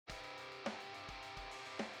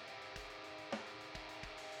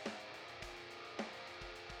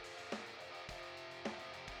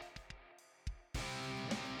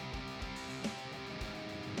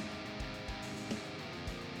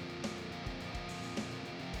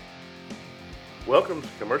Welcome to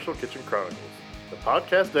Commercial Kitchen Chronicles, the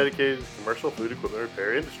podcast dedicated to the commercial food equipment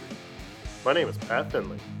repair industry. My name is Pat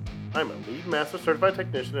Finley. I'm a lead master certified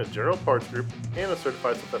technician at General Parts Group and a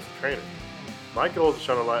certified successful trainer. My goal is to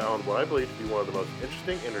shine a light on what I believe to be one of the most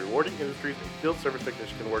interesting and rewarding industries a field service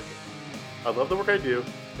technician can work in. I love the work I do,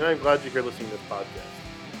 and I'm glad you're here listening to this podcast.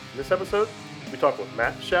 In this episode, we talk with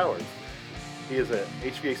Matt Showers. He is an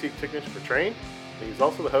HVAC technician for Trane, and he's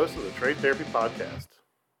also the host of the Trade Therapy Podcast.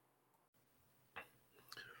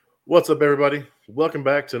 What's up, everybody? Welcome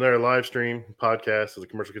back to another live stream podcast of the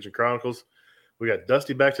Commercial Kitchen Chronicles. We got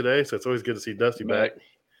Dusty back today, so it's always good to see Dusty back.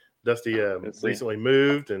 Dusty recently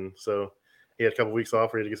moved, and so he had a couple weeks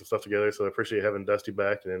off. We had to get some stuff together, so I appreciate having Dusty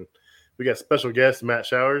back. And we got special guest Matt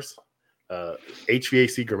Showers,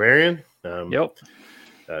 HVAC Grammarian.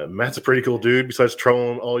 Matt's a pretty cool dude. Besides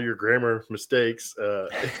trolling all your grammar mistakes, I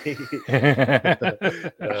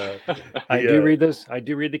do read those. I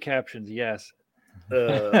do read the captions. Yes.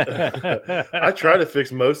 I try to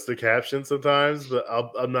fix most of the captions sometimes, but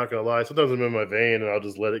I'm not gonna lie. Sometimes I'm in my vein and I'll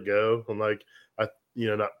just let it go. I'm like,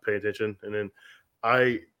 not paying attention, and then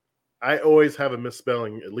I always have a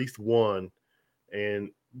misspelling, at least one,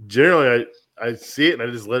 and generally I see it and I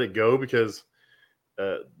just let it go because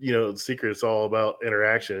the secret is all about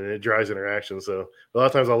interaction and it drives interaction. So a lot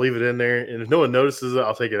of times I'll leave it in there, and if no one notices it,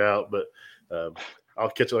 I'll take it out. But I'll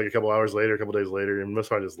catch it like a couple hours later, a couple days later, and most of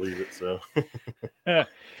the time I just leave it. So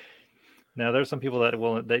now there's some people that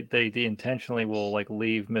will they intentionally will like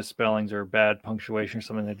leave misspellings or bad punctuation or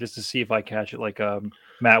something just to see if I catch it. Like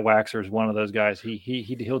Matt Waxer is one of those guys.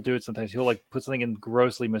 He'll do it sometimes. He'll like put something in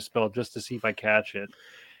grossly misspelled just to see if I catch it.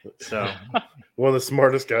 So one of the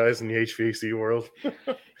smartest guys in the HVAC world.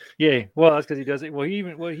 Yeah, well, that's because he does it. Well, he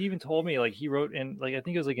even told me, like, he wrote in, like, I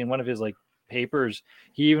think it was like in one of his like papers,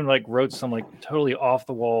 he even like wrote some like totally off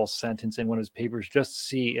the wall sentence in one of his papers just to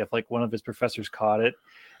see if like one of his professors caught it.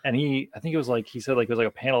 And I think it was like, he said like it was like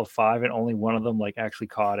a panel of 5 and only one of them like actually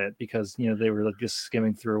caught it because they were like just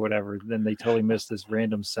skimming through or whatever. Then they totally missed this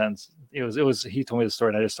random sentence. It was he told me the story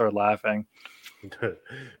and I just started laughing.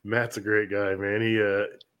 Matt's a great guy, man.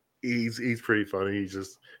 He's pretty funny.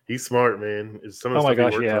 He's smart, man. It's some of the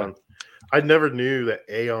stuff he works on. I never knew that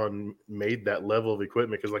Aon made that level of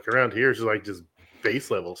equipment because, like, around here, it's just like just base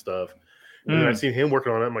level stuff. And then I seen him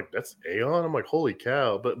working on it. I'm like, that's Aon? I'm like, holy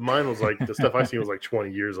cow. But mine was like, the stuff I seen was like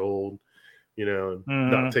 20 years old,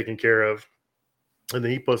 not taken care of. And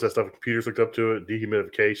then he posts that stuff, computers hooked up to it,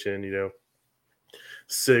 dehumidification,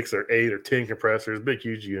 6 or 8 or 10 compressors, big,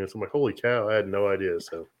 huge units. I'm like, holy cow, I had no idea.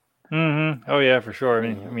 So. Oh yeah, for sure.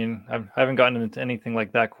 I mean, I haven't gotten into anything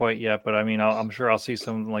like that quite yet, but I mean, I'm sure I'll see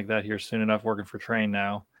something like that here soon enough. Working for Trane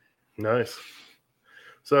now. Nice.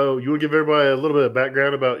 So you want to give everybody a little bit of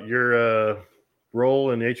background about your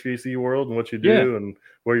role in the HVAC world and what you do and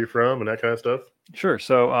where you're from and that kind of stuff? Sure.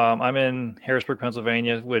 So I'm in Harrisburg,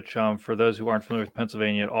 Pennsylvania, which for those who aren't familiar with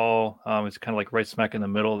Pennsylvania at all, it's kind of like right smack in the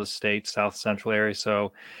middle of the state, south central area.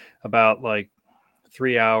 So about like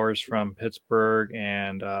 3 hours from Pittsburgh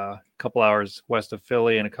and a couple hours west of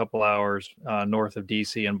Philly and a couple hours north of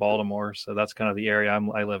DC and Baltimore. So that's kind of the area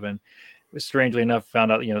I live in. Strangely enough, found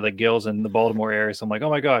out, the Gills in the Baltimore area. So I'm like, oh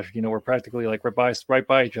my gosh, we're practically like right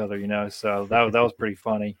by each other, so that was pretty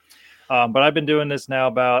funny. But I've been doing this now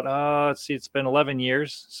about, it's been 11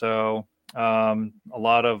 years. So a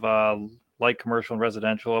lot of light commercial and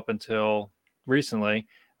residential up until recently.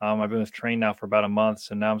 I've been with Trane now for about a month,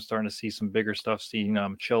 so now I'm starting to see some bigger stuff, seeing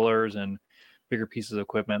chillers and bigger pieces of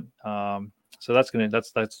equipment. So that's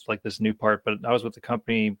like this new part. But I was with the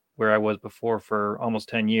company where I was before for almost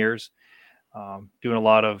 10 years, doing a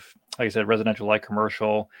lot of, like I said, residential, light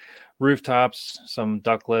commercial, rooftops, some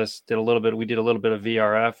ductless. We did a little bit of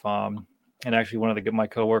VRF. And actually, one of my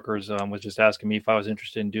coworkers was just asking me if I was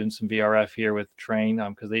interested in doing some VRF here with Trane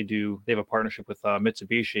because they have a partnership with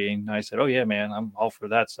Mitsubishi, and I said, "Oh yeah, man, I'm all for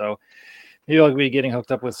that." So maybe I'll be getting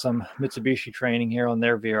hooked up with some Mitsubishi training here on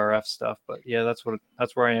their VRF stuff. But yeah, that's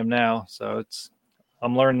where I am now. So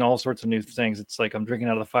I'm learning all sorts of new things. It's like I'm drinking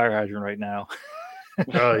out of the fire hydrant right now.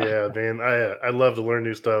 Oh yeah, man, I love to learn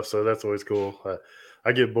new stuff, so that's always cool.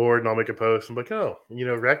 I get bored and I'll make a post. I'm like, oh,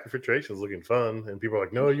 rack refrigeration is looking fun. And people are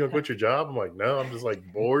like, no, you want to quit your job? I'm like, no, I'm just like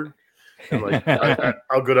bored. And like,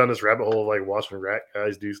 I'll go down this rabbit hole of like watching rack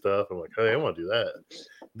guys do stuff. I'm like, hey, I want to do that.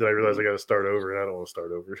 Then I realize I got to start over and I don't want to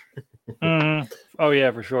start over. Oh yeah,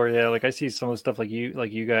 for sure. Yeah. Like I see some of the stuff like you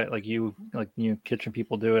kitchen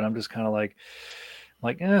people do. And I'm just kind of like,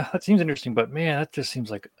 that seems interesting, but man, that just seems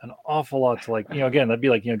like an awful lot to again, that'd be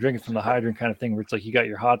like, drinking from the hydrant kind of thing where it's like, you got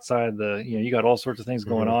your hot side, you got all sorts of things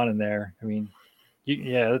going on in there. I mean,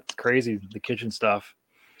 that's crazy. The kitchen stuff.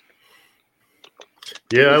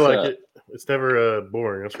 Yeah, I like it. It's never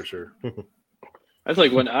boring, that's for sure. That's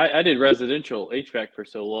like when I did residential HVAC for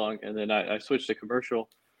so long, and then I switched to commercial,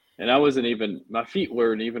 and my feet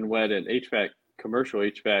weren't even wet in HVAC, commercial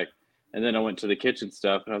HVAC. And then I went to the kitchen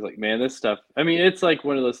stuff, and I was like, man, this stuff, I mean, it's like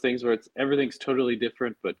one of those things where everything's totally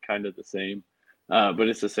different, but kind of the same. But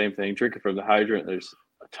it's the same thing. Drinking from the hydrant, there's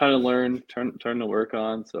a ton to learn, ton to work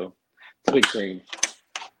on. So it's a big thing.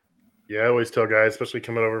 Yeah, I always tell guys, especially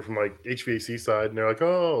coming over from like HVAC side, and they're like,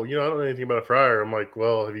 "Oh, I don't know anything about a fryer." I'm like,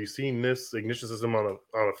 "Well, have you seen this ignition system on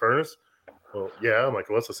a furnace?" Well, yeah. I'm like,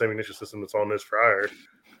 "Well, it's the same ignition system that's on this fryer."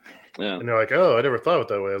 Yeah. And they're like, "Oh, I never thought of it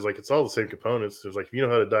that way." I was like, "It's all the same components." It's like, if you know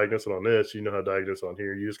how to diagnose it on this, you know how to diagnose it on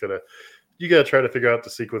here. You gotta try to figure out the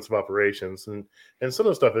sequence of operations, and some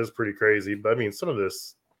of the stuff is pretty crazy. But I mean, some of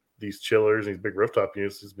these chillers, these big rooftop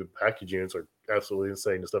units, these big package units are absolutely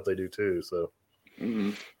insane. The stuff they do too. So.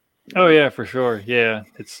 Mm-hmm. Oh yeah, for sure. Yeah,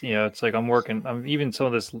 it's like I'm even some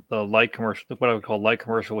of this light commercial, what I would call light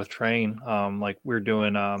commercial with Train. Like we're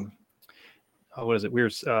doing what is it?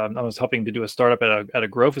 I was helping to do a startup at a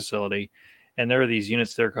grow facility, and there are these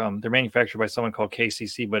units. They're manufactured by someone called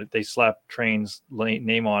KCC, but they slap Train's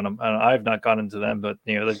name on them. And I've not gotten into them, but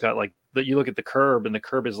they've got like you look at the curb, and the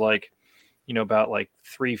curb is like, about like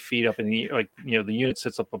 3 feet up in the air. Like, the unit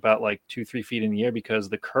sits up about like 2-3 feet in the air because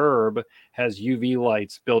the curb has UV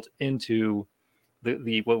lights built into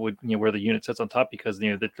the what would where the unit sits on top, because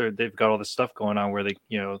they've got all this stuff going on where they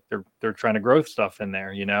they're trying to grow stuff in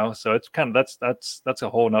there, so it's kind of that's a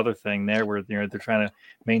whole nother thing there where they're trying to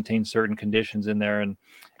maintain certain conditions in there. And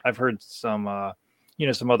I've heard some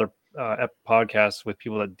some other podcasts with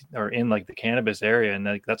people that are in like the cannabis area,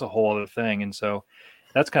 and that's a whole other thing. And so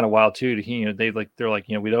that's kind of wild too. They're like,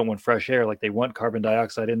 we don't want fresh air. Like they want carbon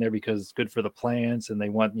dioxide in there because it's good for the plants, and they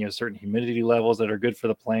want, certain humidity levels that are good for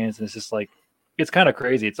the plants. And it's just like, it's kind of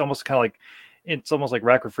crazy. It's almost like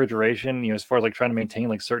rack refrigeration, as far as like trying to maintain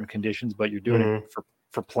like certain conditions, but you're doing it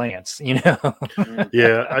for plants, Yeah.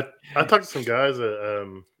 I talked to some guys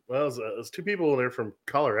that, it was 2 people, and they're from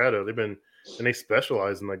Colorado. And they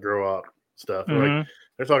specialize in like grow op stuff. Mm-hmm.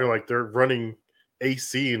 They're talking like they're running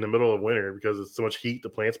AC in the middle of winter because it's so much heat the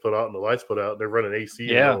plants put out and the lights put out. They're running AC in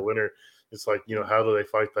the middle of winter. It's like, how do they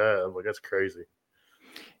fight that? I'm like, that's crazy.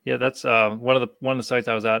 Yeah, that's one of the sites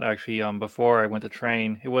I was at actually before I went to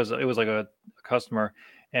Train. It was like a customer,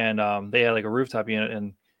 and they had like a rooftop unit,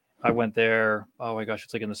 and I went there. Oh my gosh,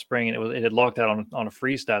 it's like in the spring, and it had locked out on a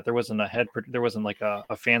freeze stat. There wasn't like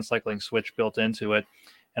a fan cycling switch built into it.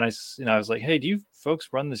 And I was like, hey, do you folks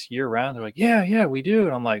run this year round? They're like, yeah, we do.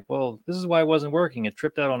 And I'm like, well, this is why it wasn't working. It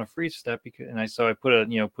tripped out on a freeze step so I put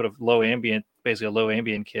a low ambient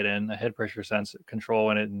kit in, a head pressure sense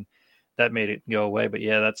control in it, and that made it go away. But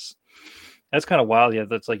yeah, that's kind of wild. Yeah,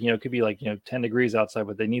 that's like, it could be like 10 degrees outside,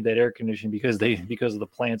 but they need that air conditioning because of the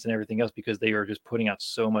plants and everything else, because they are just putting out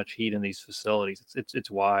so much heat in these facilities. It's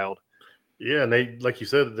wild. Yeah, and they, like you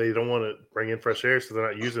said, they don't want to bring in fresh air, so they're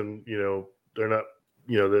not using they're not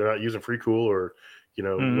using free cool or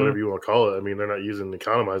whatever you want to call it. I mean, they're not using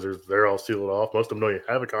economizers. They're all sealed off. Most of them don't even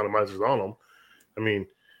have economizers on them. I mean,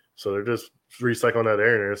 so they're just recycling that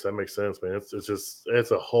air in there. So that makes sense, man.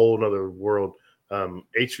 It's a whole nother world.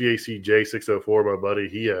 HVAC J604, my buddy,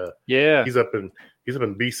 he's up in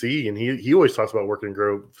BC, and he always talks about working in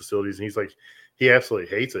grow facilities, and he's like, he absolutely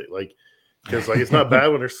hates it, like, because like it's not bad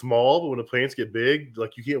when they're small, but when the plants get big,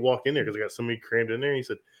 like you can't walk in there because they got so many crammed in there. And he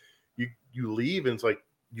said you leave, and it's like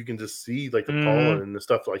you can just see like the pollen and the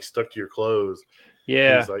stuff like stuck to your clothes.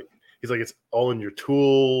 Yeah. He's like it's all in your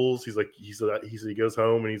tools. He goes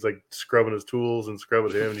home and he's like scrubbing his tools and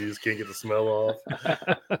scrubbing him, and you just can't get the smell off.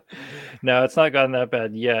 No, it's not gotten that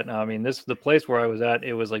bad yet. I mean, the place where I was at,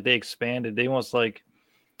 it was like they expanded. They almost like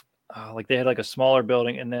they had like a smaller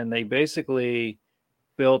building, and then they basically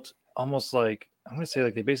built almost like, I'm going to say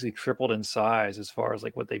like they basically tripled in size as far as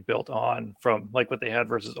like what they built on from like what they had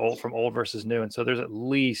from old versus new. And so there's at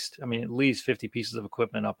least 50 pieces of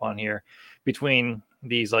equipment up on here between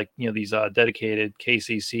these these dedicated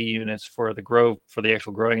KCC units for the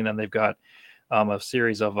actual growing. And then they've got a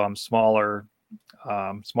series of smaller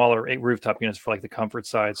rooftop units for like the comfort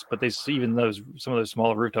sides. But some of those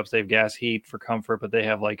smaller rooftops, they have gas heat for comfort, but they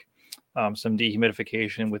have like some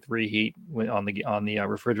dehumidification with reheat on the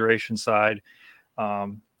refrigeration side.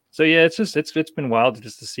 So yeah, it's been wild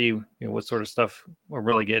just to see what sort of stuff we're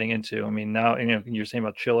really getting into. I mean, now you're saying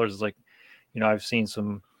about chillers, is like, I've seen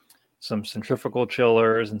some centrifugal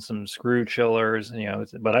chillers and some screw chillers,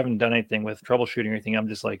 but I haven't done anything with troubleshooting or anything. I'm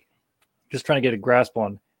just trying to get a grasp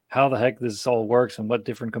on how the heck this all works and what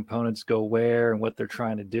different components go where and what they're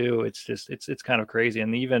trying to do. It's kind of crazy.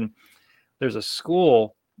 And even there's a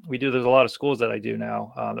school there's a lot of schools that I do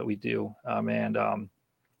now that we do. And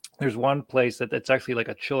there's one place that's actually like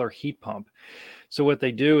a chiller heat pump. So what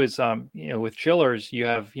they do is, with chillers, you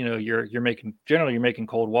have, you're making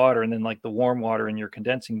cold water, and then like the warm water in your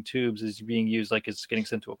condensing tubes is being used like it's getting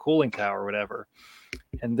sent to a cooling tower or whatever.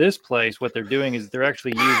 And this place, what they're doing is they're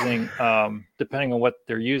actually using, depending on what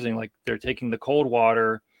they're using, like they're taking the cold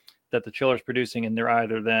water that the chiller is producing, and they're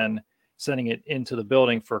either then sending it into the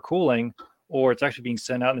building for cooling, or it's actually being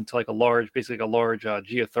sent out into like a large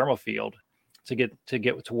geothermal field to get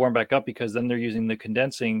to warm back up, because then they're using the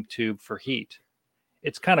condensing tube for heat.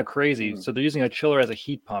 It's kind of crazy. So they're using a chiller as a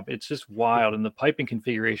heat pump. It's just wild. And the piping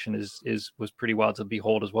configuration was pretty wild to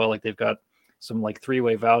behold as well. Like they've got some like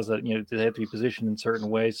 3-way valves that, they have to be positioned in certain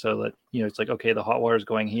ways so that, it's like, okay, the hot water is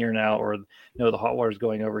going here now, or, the hot water is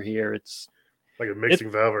going over here. It's like a mixing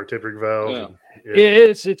valve or a tempering valve. Yeah.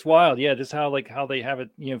 It's wild. Yeah. Just how they have it,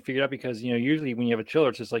 figured out, because, usually when you have a chiller,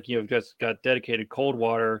 it's just like, you've just got dedicated cold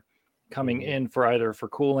water coming in for either for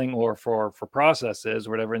cooling or for processes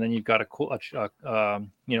or whatever, and then you've got a cooling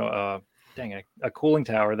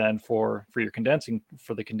tower then for your condensing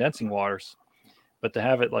waters. But to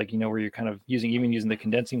have it like where you're kind of using the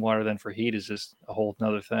condensing water then for heat is just a whole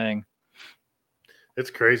another thing. It's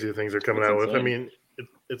crazy the things they're coming out with. I mean,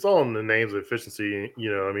 it's all in the names of efficiency.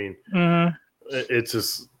 It's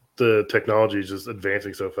just the technology is just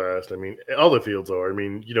advancing so fast. I mean, all the fields are. I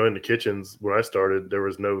mean, in the kitchens, when I started, there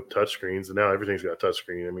was no touch screens, and now everything's got a touch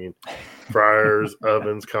screen. I mean, fryers,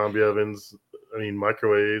 ovens, combi ovens,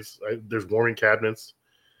 microwaves. There's warming cabinets,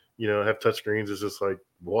 have touch screens. It's just like,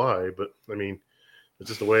 why? But, I mean, it's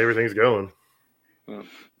just the way everything's going.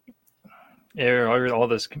 Yeah, all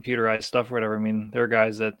this computerized stuff or whatever. I mean, there are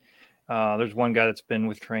guys that, there's one guy that's been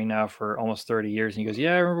with Train now for almost 30 years. And he goes,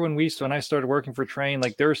 yeah, I remember when I started working for Train,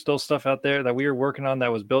 like there was still stuff out there that we were working on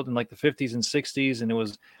that was built in like the 50s and 60s. And it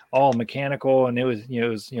was all mechanical. And it was,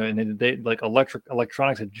 and they like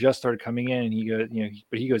electronics had just started coming in. And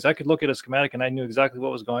he goes, I could look at a schematic and I knew exactly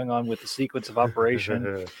what was going on with the sequence of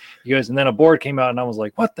operation. He goes, and then a board came out and I was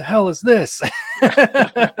like, what the hell is this?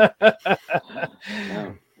 The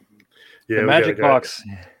magic box.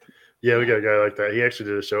 Yeah, we got a guy like that. He actually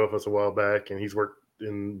did a show with us a while back, and he's worked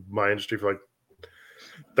in my industry for like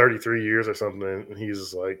 33 years or something. And he's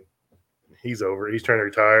just like, he's over. He's trying to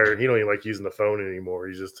retire, and he don't even like using the phone anymore.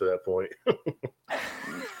 He's just to that point.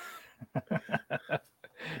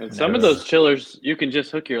 And some of those chillers, you can just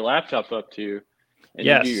hook your laptop up to, and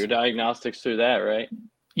you do your diagnostics through that, right?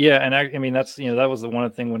 Yeah, and I mean that's that was the one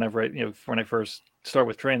thing whenever when I first start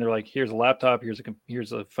with Train, they're like, here's a laptop, here's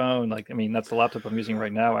a phone. Like, I mean, that's the laptop I'm using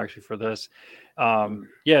right now actually for this.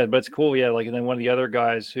 Yeah, but it's cool. Yeah, like, and then one of the other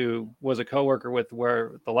guys who was a coworker with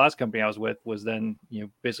where the last company I was with was then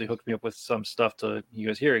basically hooked me up with some stuff he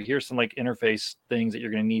goes, here's some like interface things that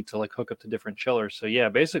you're going to need to like hook up to different chillers. So yeah,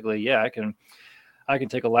 basically, I can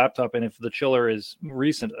take a laptop, and if the chiller is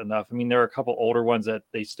recent enough, I mean, there are a couple older ones that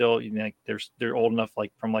they still, they're old enough,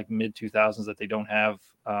 like from like mid 2000s, that they don't have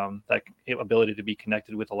that ability to be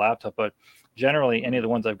connected with a laptop. But generally, any of the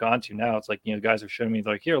ones I've gone to now, it's like, guys have shown me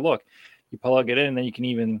like, here, look, you plug it in, and then you can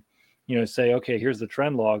even, say, okay, here's the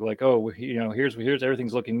trend log. Like, oh, here's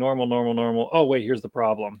everything's looking normal. Oh, wait, here's the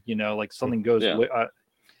problem. Like something goes. Yeah.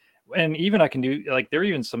 And even I can do like, there are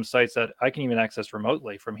even some sites that I can even access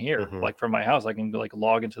remotely from here, like from my house. I can like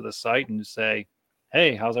log into the site and say,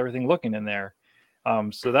 hey, how's everything looking in there?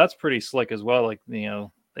 So that's pretty slick as well. Like,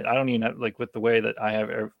 I don't even have, like, with the way that I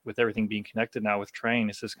have with everything being connected now with Train,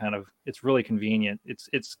 it's just kind of, it's really convenient.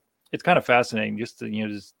 It's kind of fascinating just to,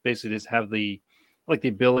 just basically just have the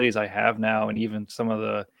abilities I have now. And even some of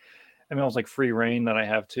the, almost like free reign that I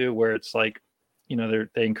have too, where it's like,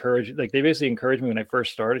 they encourage, like, they basically encouraged me when I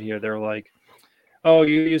first started here. They're like, oh,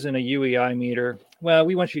 you're using a UEI meter. Well,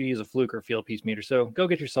 we want you to use a Fluke or Field Piece meter. So go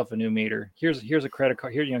get yourself a new meter. Here's a credit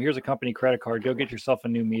card. Here's a company credit card. Go get yourself a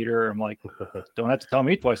new meter. I'm like, don't have to tell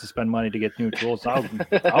me twice to spend money to get new tools.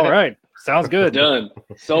 All right, sounds good. Done.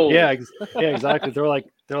 Sold. Yeah, exactly. They're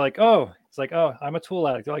like, oh, it's like, oh, I'm a tool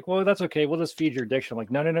addict. They're like, well, that's okay. We'll just feed your addiction. I'm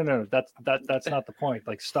like, no. That's not the point.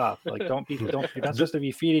 Like, stop. Like, you're not supposed to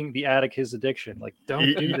be feeding the addict his addiction. Like, don't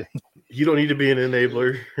do that. You don't need to be an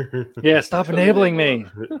enabler. Yeah, stop enabling me.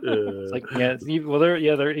 It's like,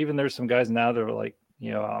 there's some guys now that are like,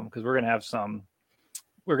 because we're gonna have some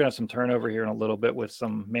turnover here in a little bit with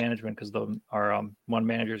some management, because our one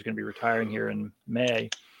manager is going to be retiring here in May.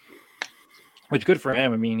 Which, good for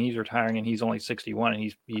him. I mean, he's retiring and he's only 61 and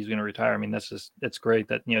he's going to retire. I mean, that's great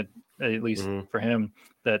that, at least for him,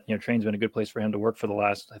 that, Train's been a good place for him to work for the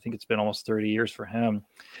last, I think it's been almost 30 years for him.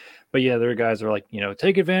 But yeah, there are guys that are like,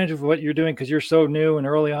 take advantage of what you're doing because you're so new and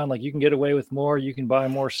early on. Like you can get away with more, you can buy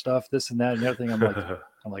more stuff, this and that and everything.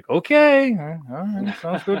 I'm like, okay, all right,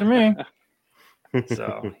 sounds good to me.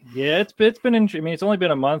 So yeah, it's been interesting. I mean, it's only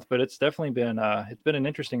been a month, but it's definitely been it's been an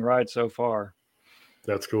interesting ride so far.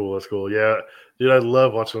 That's cool. That's cool. Yeah, dude, I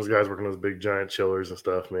love watching those guys working those big giant chillers and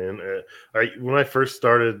stuff, man. When I first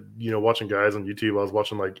started, watching guys on YouTube, I was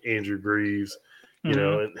watching like Andrew Greaves,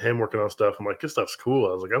 and him working on stuff. I'm like, this stuff's cool.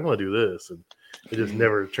 I was like, I want to do this, and it just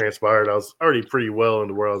never transpired. I was already pretty well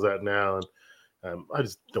into where I was at now, and I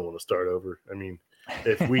just don't want to start over. I mean,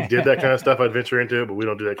 if we did that kind of stuff, I'd venture into it, but we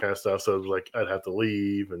don't do that kind of stuff, so it was like I'd have to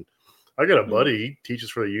leave. And I got a buddy, he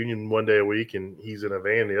teaches for the union one day a week, and he's in a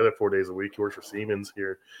van the other 4 days a week. He works for Siemens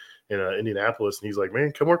here in Indianapolis, and he's like,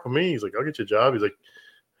 man, come work with me. He's like, I'll get you a job. He's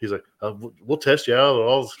like, we'll test you out of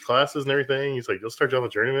all his classes and everything. He's like, you'll start you off a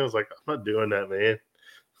journeyman. I was like, I'm not doing that, man.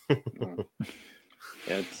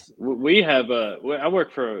 We have I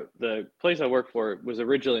work for the place I work for was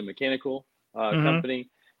originally a mechanical company,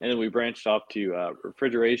 and then we branched off to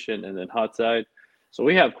refrigeration and then hot side. So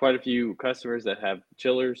we have quite a few customers that have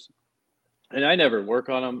chillers, and I never work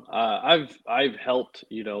on them. I've helped,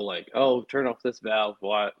 like, oh, turn off this valve.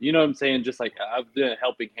 Why? You know what I'm saying? Just like I've been a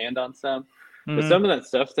helping hand on some. But some of that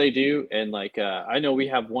stuff they do, and like I know we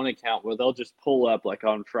have one account where they'll just pull up like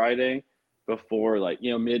on Friday before like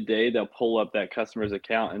midday, they'll pull up that customer's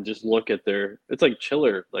account and just look at it's like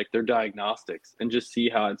chiller, like their diagnostics, and just see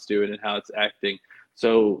how it's doing and how it's acting.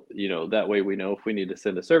 So that way we know if we need to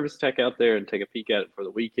send a service tech out there and take a peek at it for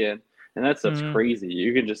the weekend. And that stuff's crazy.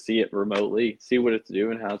 You can just see it remotely, see what it's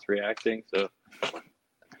doing, how it's reacting. So.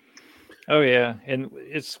 Oh yeah, and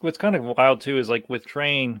what's kind of wild too is like with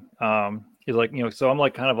Train, is like so I'm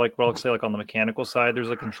like kind of like say like on the mechanical side, there's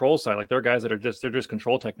a control side. Like there are guys that are just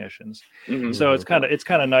control technicians. So it's kind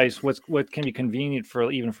of nice. What can be convenient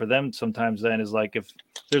for even for them sometimes then is like if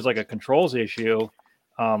there's like a controls issue,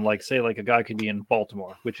 like say like a guy could be in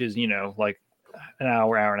Baltimore, which is like an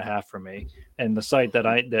hour and a half from me, and the site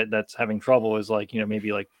that's having trouble is like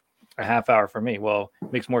maybe like a half hour for me. Well,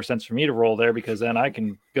 it makes more sense for me to roll there because then I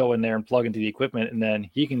can go in there and plug into the equipment, and then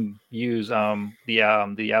he can use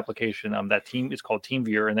the application that team is called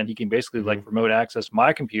TeamViewer, and then he can basically like remote access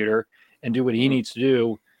my computer and do what he needs to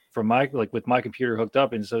do from with my computer hooked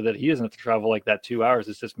up, and so that he doesn't have to travel like that 2 hours.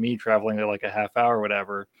 It's just me traveling like a half hour or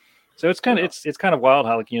whatever. So it's kind of it's kind of wild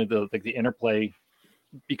how like the interplay,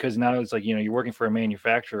 because now it's like you're working for a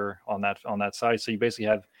manufacturer on that side, so you basically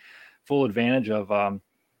have full advantage of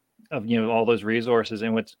all those resources.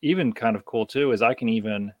 And what's even kind of cool too is I can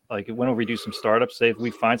even like whenever we do some startups, say if we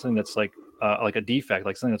find something that's like a defect,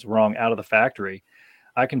 like something that's wrong out of the factory,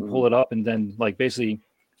 I can pull it up and then like basically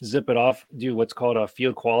zip it off, do what's called a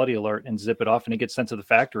field quality alert, and zip it off, and it gets sent to the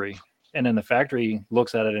factory, and then the factory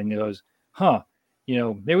looks at it and goes,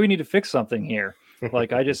 maybe we need to fix something here.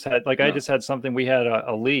 Like I just had something. We had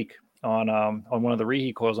a leak on one of the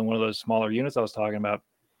reheat coils on one of those smaller units I was talking about,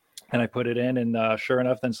 and I put it in, and sure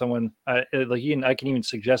enough, then someone I can even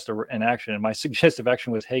suggest an action. And my suggestive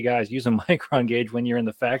action was, "Hey guys, use a micron gauge when you're in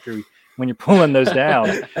the factory when you're pulling those down."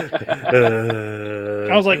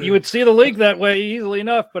 I was like, you would see the leak that way easily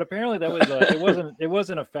enough, but apparently that was it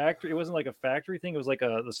wasn't a factory. It wasn't like a factory thing. It was like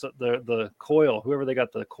the coil. Whoever they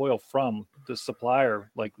got the coil from, the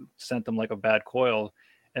supplier like sent them like a bad coil.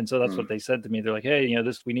 And so that's what they said to me. They're like, hey,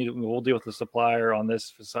 we'll deal with the supplier on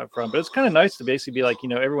this front. But it's kind of nice to basically be like,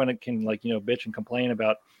 everyone can like, bitch and complain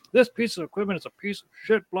about this piece of equipment is a piece of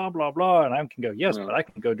shit, blah, blah, blah. And I can go, yes, but I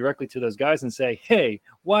can go directly to those guys and say, hey,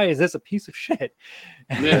 why is this a piece of shit?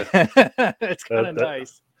 Yeah. It's kind of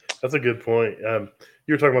nice. That's a good point. You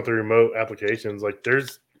were talking about the remote applications. Like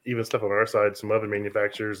there's even stuff on our side, some other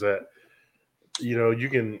manufacturers that,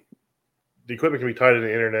 the equipment can be tied to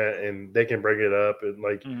the internet and they can bring it up, and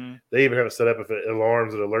like they even have it set up if it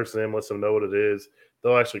alarms, it alerts them, lets them know what it is.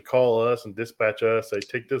 They'll actually call us and dispatch us. They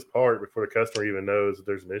take this part before the customer even knows that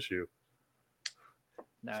there's an issue.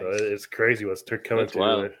 Nice. So it's crazy what's coming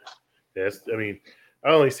to it. Yeah, I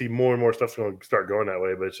only see more and more stuff's going to start going that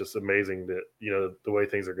way, but it's just amazing that the way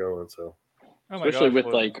things are going. So especially with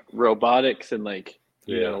like robotics and like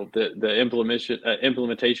the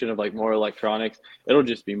implementation of like more electronics, it'll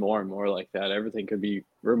just be more and more like that. Everything could be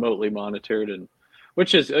remotely monitored, and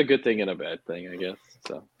which is a good thing and a bad thing, I guess.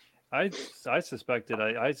 So I suspected.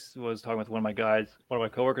 I was talking with one of my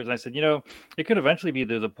coworkers, and I said, it could eventually be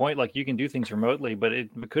to the point like you can do things remotely, but it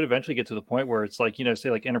could eventually get to the point where it's like, say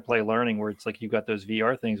like interplay learning, where it's like you've got those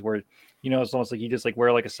VR things where, it's almost like you just like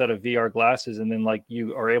wear like a set of VR glasses, and then like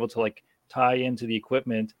you are able to like tie into the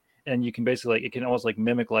equipment and you can basically like, it can almost like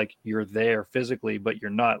mimic like you're there physically, but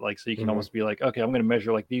you're not, like, so you can almost be like, okay, I'm going to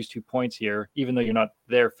measure like these 2 points here, even though you're not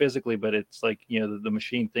there physically, but it's like, the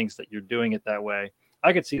machine thinks that you're doing it that way.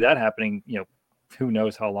 I could see that happening, who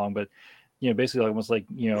knows how long, but basically almost like,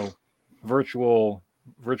 virtual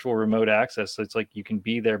remote access. So it's like you can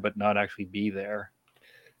be there, but not actually be there.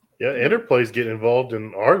 Yeah, Interplay's getting involved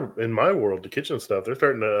in my world, the kitchen stuff. They're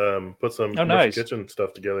starting to put some commercial kitchen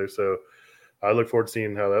stuff together. So I look forward to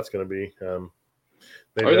seeing how that's going to be. Are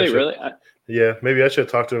they really? Yeah, maybe I should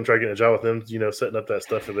talk to them, try getting a job with them, setting up that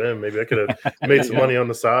stuff for them. Maybe I could have made some money on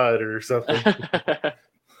the side or something.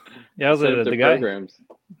 Yeah, I was the guy. Programs.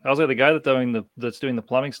 I was the guy that's doing the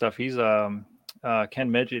plumbing stuff. He's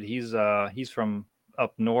Ken Midget. He's from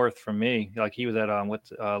up north from me. Like he was at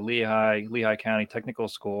Lehigh County Technical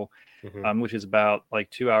School, which is about like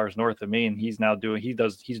 2 hours north of me, and he's now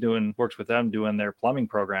works with them doing their plumbing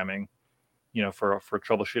programming, for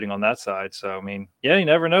troubleshooting on that side. So I mean, yeah, you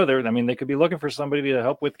never know. They could be looking for somebody to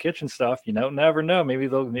help with kitchen stuff. Never know. Maybe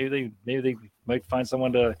they might find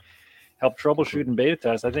someone to help troubleshoot and beta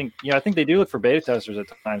test. I think they do look for beta testers at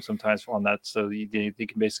times sometimes on that. So they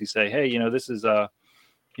can basically say, hey, this is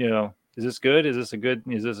is this good? Is this a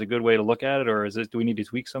good way to look at it, or do we need to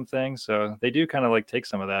tweak some things? So they do kind of like take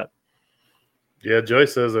some of that. Yeah, Joy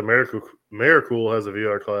says AmeriCool has a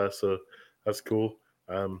VR class, so that's cool.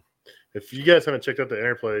 If you guys haven't checked out the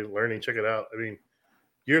Interplay Learning, check it out. I mean,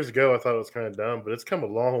 years ago I thought it was kind of dumb, but it's come a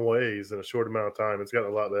long ways in a short amount of time. It's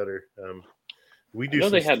gotten a lot better. We do.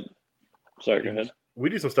 Sorry, go ahead. We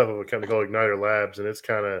do some stuff with a company called Igniter Labs, and it's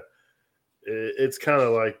kind of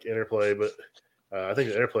like Interplay, but I think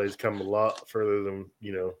the Interplay has come a lot further than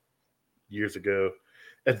years ago.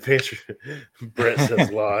 Adventure. Brett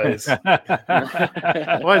says lies.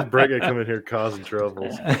 Why is Brett gonna come in here causing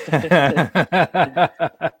troubles?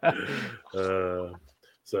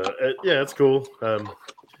 Yeah, it's cool.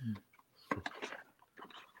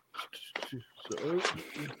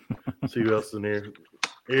 See who else is in here.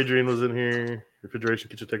 Adrian was in here. Refrigeration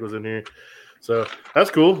Kitchen Tech was in here. So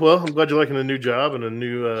that's cool. Well, I'm glad you're liking the new job and the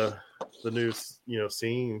new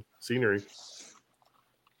scenery.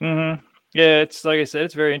 Mm-hmm. Yeah, it's like I said,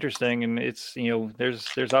 it's very interesting, and it's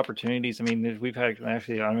there's opportunities. I mean, we've had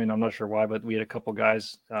I'm not sure why, but we had a couple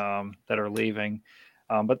guys that are leaving,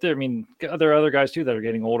 but there are other guys too that are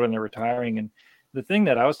getting older and they're retiring. And the thing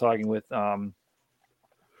that I was talking with,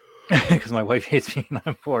 because my wife hates me and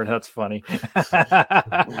I'm bored. That's funny.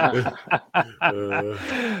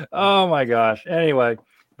 Oh my gosh. Anyway,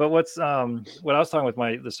 but what I was talking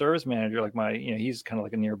with the service manager, like he's kind of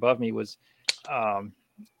like a near above me, was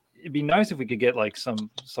it'd be nice if we could get like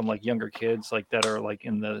some like younger kids like that are like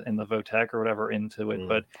in the VOTEC or whatever into it.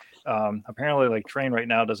 But apparently like Train right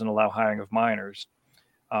now doesn't allow hiring of minors,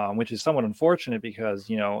 which is somewhat unfortunate because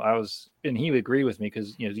and he would agree with me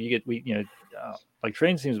because like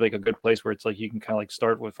Train seems like a good place where it's like you can kind of like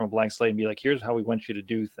start from a blank slate and be like, here's how we want you to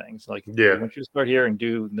do things. Like we want you to start here and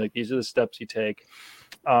do like these are the steps you take.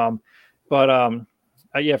 For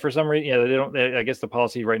some reason, they don't. I guess the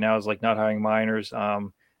policy right now is like not hiring minors.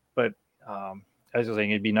 But I was just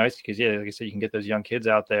saying it'd be nice because like I said, you can get those young kids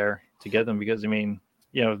out there to get them because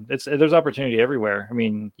there's opportunity everywhere. I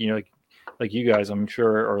mean, like you guys, I'm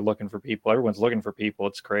sure are looking for people. Everyone's looking for people.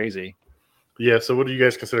 It's crazy. Yeah. So what do you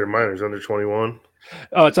guys consider minors? Under 21?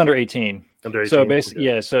 Oh, it's under 18. Under 18. So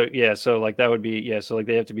basically, So like that would be So like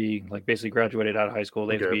they have to be like basically graduated out of high school.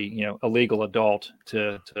 They have to be a legal adult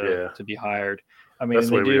to be hired. I mean, that's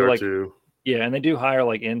the way we are too. Yeah, and they do hire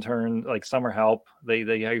like intern, like summer help. They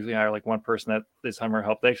usually hire like one person that is summer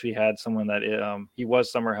help. They actually had someone that he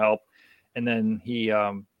was summer help, and then he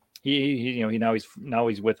now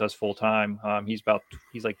he's with us full time. He's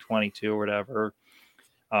like 22 or whatever.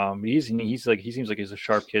 He seems like he's a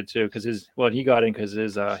sharp kid too because he got in because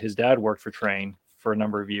his dad worked for Train for a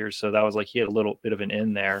number of years, so that was like he had a little bit of an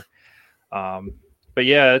in there. But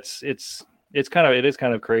yeah, it is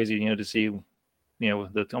kind of crazy, to see,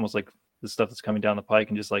 almost like the stuff that's coming down the pike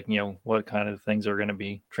and just like, what kind of things are going to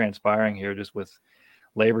be transpiring here just with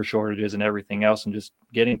labor shortages and everything else and just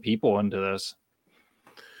getting people into this.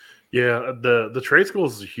 Yeah. The trade school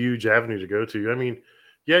is a huge avenue to go to. I mean,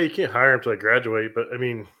 yeah, you can't hire them until they graduate, but I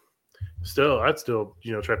mean, I'd still,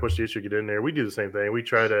 try to push the issue, get in there. We do the same thing. We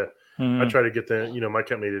try to, I try to get my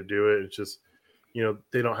company to do it. It's just,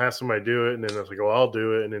 they don't have somebody do it. And then it's like, I'll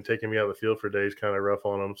do it. And then taking me out of the field for days, kind of rough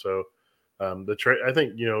on them. So, I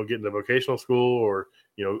think, getting to vocational school or,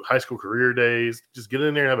 high school career days, just get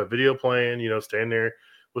in there and have a video plan, stand there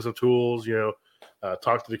with some tools,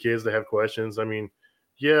 talk to the kids that have questions. I mean,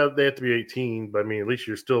 yeah, they have to be 18, but I mean, at least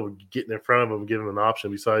you're still getting in front of them, giving them an option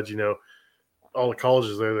besides, all the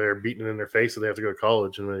colleges they're beating it in their face that they have to go to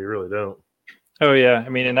college, and they really don't. Oh yeah, I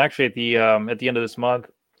mean, and actually at the end of this month,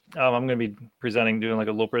 I'm going to be doing like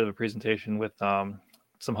a little bit of a presentation with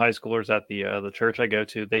some high schoolers at the church I go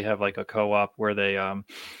to. They have like a co-op where they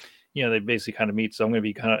they basically kind of meet. So I'm going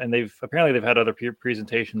to be and they've had other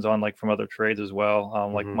presentations on like from other trades as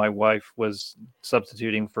well. Like my wife was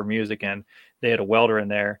substituting for music, and they had a welder in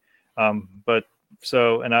there. But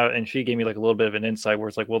so and she gave me like a little bit of an insight where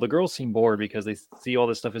it's like, well, the girls seem bored because they see all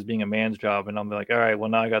this stuff as being a man's job, and I'm like, all right, well,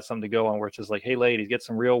 now I got something to go on where it's just like, hey, ladies, get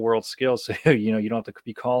some real world skills, so you don't have to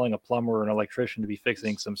be calling a plumber or an electrician to be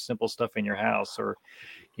fixing some simple stuff in your house, or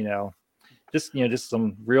just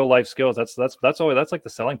some real life skills. That's like the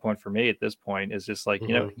selling point for me at this point, is just like,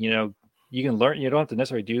 you can learn. You don't have to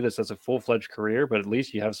necessarily do this as a full-fledged career, but at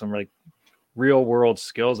least you have some like real world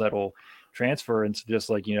skills that will transfer into just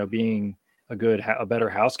like, being a better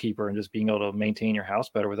housekeeper and just being able to maintain your house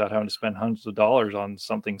better without having to spend hundreds of dollars on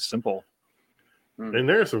something simple. And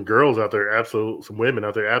there are some girls out there, some women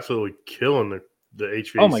out there absolutely killing the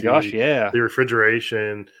HVAC. Oh my gosh, yeah. The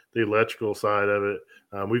refrigeration, the electrical side of it.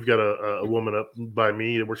 We've got a woman up by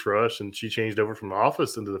me that works for us, and she changed over from the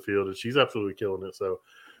office into the field, and she's absolutely killing it. So,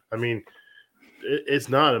 I mean, it's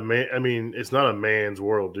not a man. I mean, it's not a man's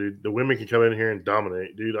world, dude. The women can come in here and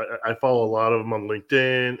dominate, dude. I follow a lot of them on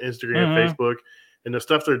LinkedIn, Instagram, Facebook, and the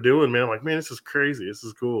stuff they're doing, man. I'm like, man, this is crazy. This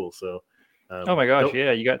is cool. So, oh my gosh,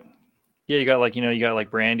 yeah, you got like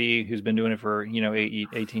Brandy, who's been doing it for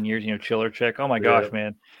 18 years. Chiller chick. Oh my gosh,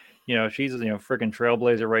 man. She's freaking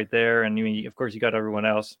trailblazer right there. And of course, you got everyone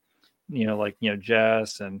else. Like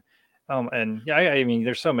Jess and I mean,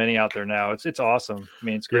 there's so many out there now. It's awesome. I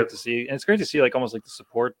mean, it's great to see, and it's great to see like almost like the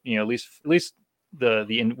support. At least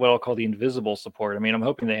the what I'll call the invisible support. I mean, I'm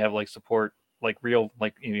hoping they have like support, like real,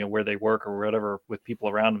 like where they work or whatever, with people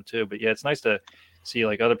around them too. But yeah, it's nice to see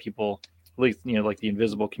like other people, at least like the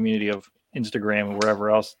invisible community of Instagram and wherever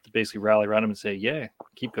else, to basically rally around them and say, yeah,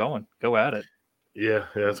 keep going, go at it. Yeah,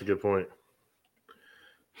 that's a good point.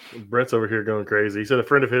 Brett's over here going crazy. He said a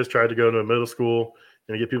friend of his tried to go to a middle school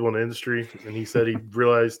and get people in the industry, and he said he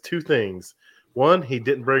realized two things. One, he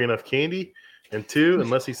didn't bring enough candy, and two,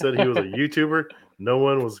 unless he said he was a YouTuber, no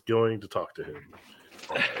one was going to talk to him.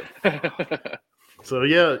 So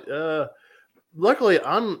yeah, luckily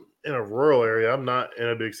I'm in a rural area. I'm not in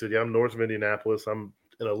a big city. I'm north of Indianapolis. I'm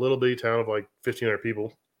in a little bitty town of like 1,500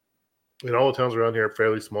 people, and all the towns around here are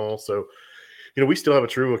fairly small. So, we still have a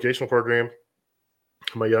true vocational program.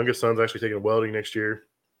 My youngest son's actually taking welding next year.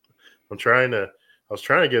 I was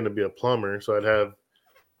trying to get him to be a plumber, so I'd have,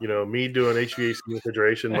 me doing HVAC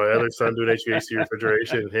refrigeration, my other son doing HVAC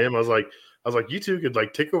refrigeration, and him. I was like, you two could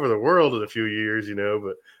like take over the world in a few years,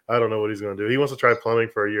 but I don't know what he's going to do. He wants to try plumbing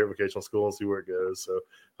for a year at vocational school and see where it goes. So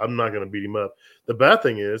I'm not going to beat him up. The bad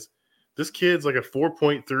thing is, this kid's like a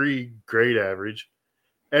 4.3 grade average.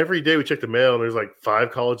 Every day we check the mail, and there's like 5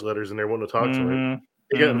 college letters in there wanting to talk to him.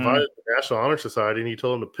 He got invited to the National Honor Society, and he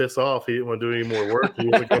told him to piss off. He didn't want to do any more work. He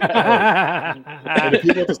wasn't going to college. And the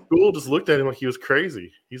people at the school just looked at him like he was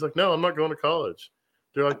crazy. He's like, no, I'm not going to college.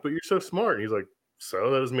 They're like, but you're so smart. And he's like,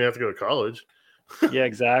 so that doesn't mean I have to go to college. Yeah,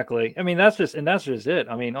 exactly. I mean, that's just it.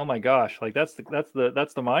 I mean, oh my gosh, like that's the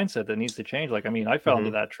mindset that needs to change. Like, I mean, I fell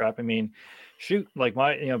into that trap. I mean, shoot, like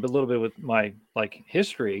my, a little bit with my like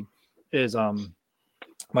history is,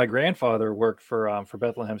 my grandfather worked for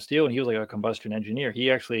Bethlehem Steel, and he was like a combustion engineer. He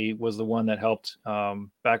actually was the one that helped,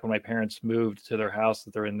 back when my parents moved to their house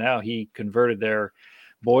that they're in now. He converted their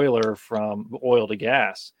boiler from oil to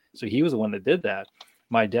gas. So he was the one that did that.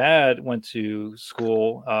 My dad went to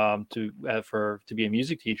school to be a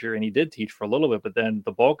music teacher, and he did teach for a little bit. But then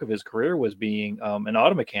the bulk of his career was being an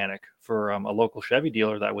auto mechanic for a local Chevy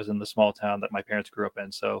dealer that was in the small town that my parents grew up in.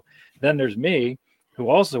 So then there's me, who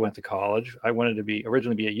also went to college. I wanted to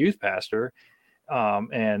originally be a youth pastor,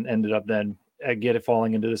 and ended up then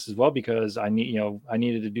falling into this as well, because I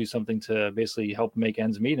needed to do something to basically help make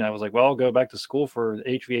ends meet. And I was like, well, I'll go back to school for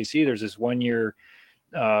HVAC. There's this 1 year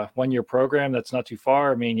program that's not too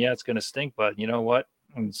far. I mean, yeah, it's going to stink, but you know what?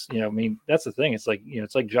 And, I mean, that's the thing. It's like,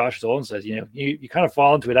 it's like Josh Zolan says, you kind of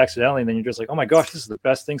fall into it accidentally, and then you're just like, oh my gosh, this is the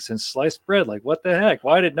best thing since sliced bread. Like, what the heck?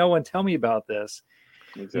 Why did no one tell me about this?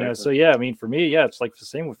 Exactly. So yeah, I mean, for me, yeah, it's like the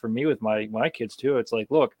same for me with my kids too. It's like,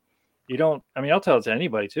 look, I'll tell it to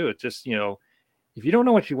anybody too. It's just, if you don't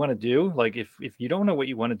know what you want to do, like if you don't know what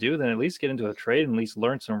you want to do, then at least get into a trade and at least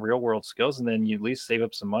learn some real world skills, and then you at least save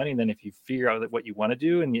up some money. And then if you figure out what you want to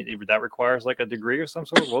do, and if that requires like a degree or some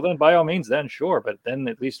sort, well, then by all means, then sure. But then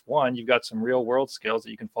at least one, you've got some real world skills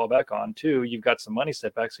that you can fall back on. Two, you've got some money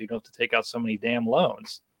set back, so you don't have to take out so many damn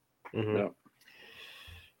loans. Mm-hmm. Yeah.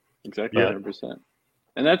 Exactly. 100%.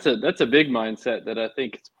 And that's a big mindset that I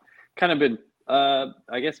think it's kind of been,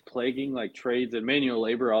 I guess, plaguing like trades and manual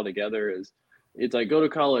labor altogether. Is it's like go to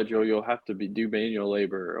college or you'll have to do manual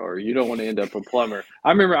labor, or you don't want to end up a plumber. I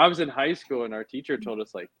remember I was in high school and our teacher told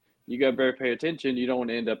us like, you got to better pay attention. You don't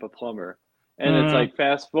want to end up a plumber. And it's like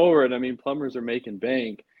fast forward. I mean, plumbers are making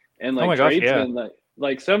bank, and like tradesmen,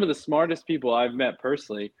 like some of the smartest people I've met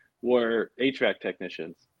personally were HVAC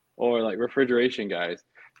technicians or like refrigeration guys.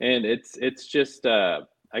 And it's just I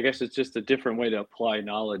guess it's just a different way to apply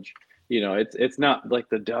knowledge. It's not like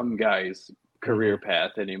the dumb guy's career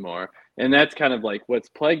path anymore. And that's kind of like what's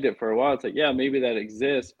plagued it for a while. It's like, yeah, maybe that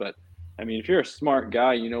exists, but I mean, if you're a smart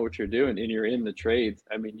guy, you know what you're doing and you're in the trades,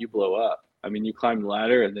 I mean, you blow up. I mean, you climb the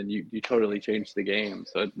ladder and then you totally change the game.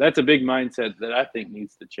 So that's a big mindset that I think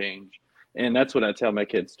needs to change. And that's what I tell my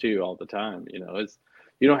kids too all the time, is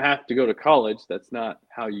you don't have to go to college. That's not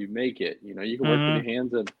how you make it. You can work with your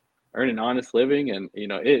hands and earn an honest living. And,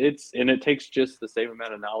 it takes just the same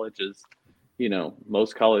amount of knowledge as,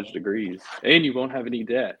 most college degrees, and you won't have any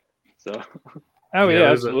debt. So. Oh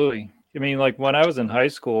yeah, absolutely. I mean, like when I was in high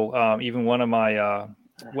school, even one of my,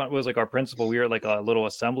 what was like our principal, we were at like a little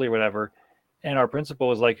assembly or whatever. And our principal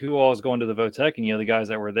was like, who all is going to the VOTEC? And, the guys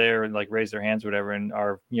that were there and like raised their hands or whatever. And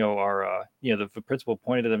the principal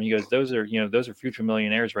pointed to them. He goes, those are future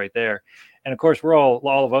millionaires right there. And of course, all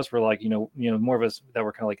of us were like, more of us that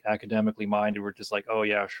were kind of like academically minded. We're just like, oh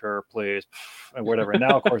yeah, sure, please, and whatever. And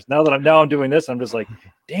now, of course, now I'm doing this, I'm just like,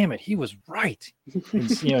 damn it, he was right.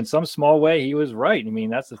 And, in some small way, he was right. I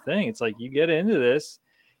mean, that's the thing. It's like you get into this,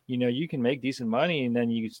 you can make decent money, and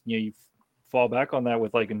then you fall back on that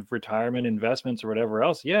with like in retirement investments or whatever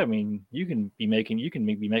else. Yeah, I mean, you can be making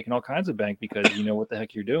all kinds of bank because you know what the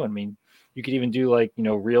heck you're doing. I mean, you could even do like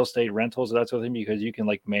real estate rentals or that sort of thing because you can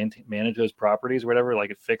like manage those properties or whatever. Like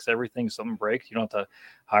it fix everything. If something breaks, you don't have to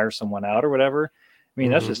hire someone out or whatever. I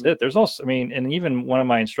mean, that's just it. There's also, I mean, and even one of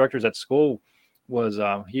my instructors at school was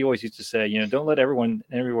he always used to say, don't let anyone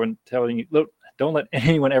ever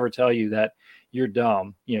tell you that you're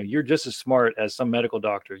dumb. You're just as smart as some medical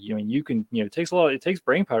doctor. You can, it takes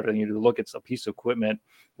brain power to look at a piece of equipment,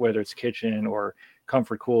 whether it's kitchen or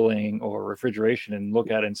comfort cooling or refrigeration, and look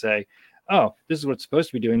at it and say, oh, this is what it's supposed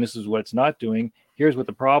to be doing. This is what it's not doing. Here's what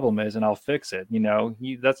the problem is, and I'll fix it.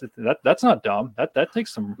 That's not dumb. That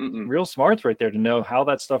takes some real smarts right there to know how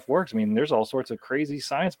that stuff works. I mean, there's all sorts of crazy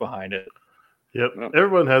science behind it. Yep.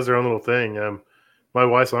 Everyone has their own little thing. My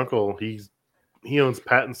wife's uncle, he owns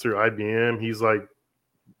patents through IBM. He's a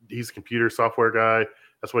computer software guy.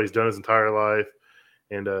 That's what he's done his entire life.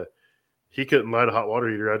 And he couldn't light a hot water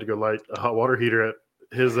heater. I had to go light a hot water heater at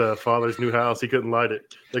his father's new house. He couldn't light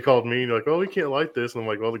it. They called me and like, oh, we can't light this. And I'm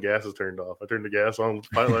like, well, the gas is turned off. I turned the gas on.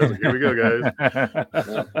 Like, here we go, guys.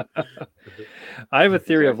 I have a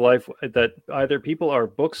theory of life that either people are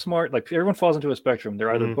book smart, like everyone falls into a spectrum.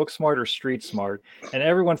 They're either book smart or street smart. And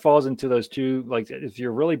everyone falls into those two. Like if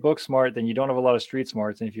you're really book smart, then you don't have a lot of street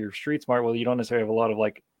smarts. And if you're street smart, well, you don't necessarily have a lot of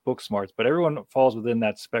like book smarts. But everyone falls within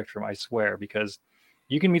that spectrum, I swear, because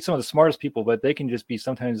you can meet some of the smartest people, but they can just be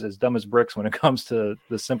sometimes as dumb as bricks when it comes to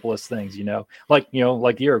the simplest things, like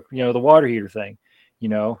the water heater thing.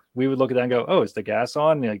 We would look at that and go, oh, is the gas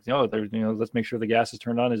on? Like, no, there's, let's make sure the gas is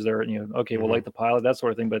turned on. Is there, okay, we'll light the pilot, that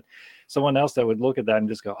sort of thing. But someone else that would look at that and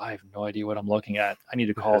just go, I have no idea what I'm looking at. I need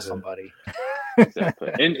to call somebody.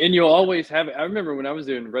 Exactly. And you'll always have it. I remember when I was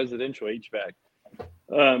doing residential HVAC,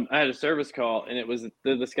 I had a service call, and it was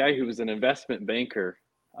this guy who was an investment banker.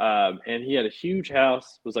 And he had a huge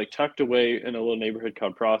house, was like tucked away in a little neighborhood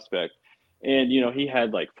called Prospect. And, he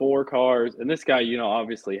had like 4 cars, and this guy,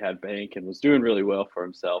 obviously had bank and was doing really well for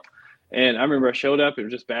himself. And I remember I showed up, it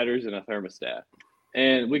was just batteries and a thermostat.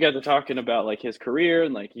 And we got to talking about like his career,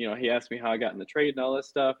 and like, he asked me how I got in the trade and all this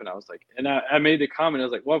stuff. And I was like, and I made the comment, I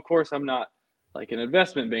was like, well, of course I'm not like an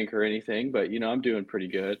investment banker or anything, but I'm doing pretty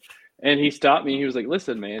good. And he stopped me. He was like,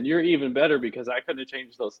 listen, man, you're even better because I couldn't have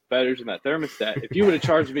changed those batteries in that thermostat. If you would have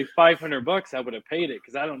charged me $500, I would have paid it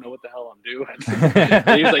because I don't know what the hell I'm doing.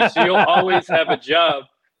 And he was like, so you'll always have a job.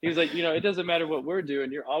 He was like, it doesn't matter what we're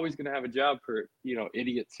doing. You're always going to have a job for,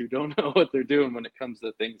 idiots who don't know what they're doing when it comes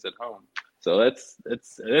to things at home. So that's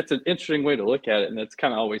an interesting way to look at it. And that's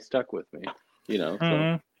kind of always stuck with me,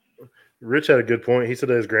 So. Rich had a good point. He said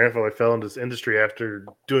that his grandfather fell into this industry after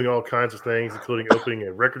doing all kinds of things, including opening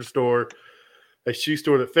a record store, a shoe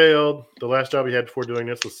store that failed. The last job he had before doing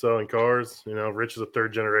this was selling cars. Rich is a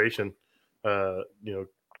third generation,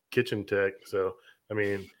 kitchen tech. So, I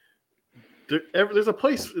mean, there's a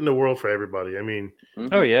place in the world for everybody. I mean,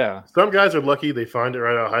 oh yeah. Some guys are lucky they find it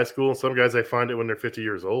right out of high school, and some guys they find it when they're 50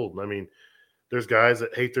 years old. I mean, there's guys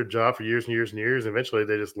that hate their job for years and years and years. And eventually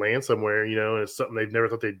they just land somewhere, and it's something they've never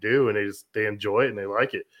thought they'd do. And they enjoy it and they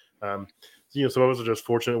like it. Some of us are just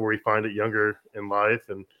fortunate where we find it younger in life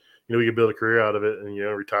and, we can build a career out of it and,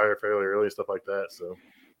 retire fairly early and stuff like that. So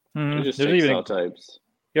just there's even types.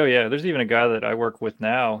 Oh yeah, there's even a guy that I work with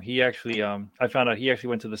now. He actually, I found out he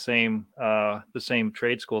actually went to the same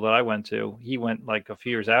trade school that I went to. He went like a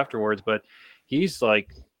few years afterwards, but he's like,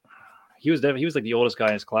 he was like the oldest guy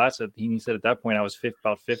in his class. He said at that point I was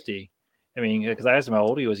about 50. I mean, because I asked him how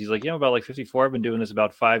old he was. He's like, I'm about like 54. I've been doing this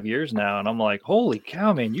about 5 years now. And I'm like, holy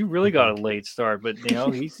cow, man, you really got a late start. But,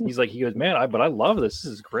 he's like, he goes, man, but I love this.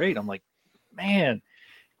 This is great. I'm like, man,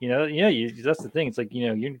 that's the thing. It's like,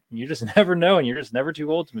 you just never know. And you're just never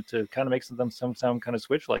too old to kind of make some kind of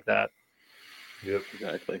switch like that. Yep.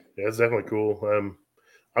 Exactly. Yeah, it's definitely cool.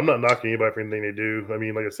 I'm not knocking anybody for anything they do. I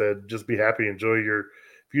mean, like I said, just be happy, if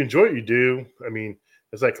you enjoy what you do, I mean,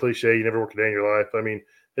 it's that cliche, you never work a day in your life. I mean,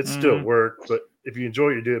 it's still work, but if you enjoy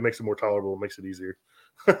what you do, it makes it more tolerable. It makes it easier.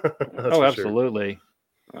 Absolutely.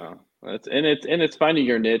 Sure. It's finding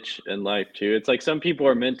your niche in life too. It's like some people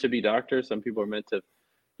are meant to be doctors, some people are meant to,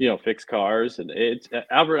 fix cars. And it's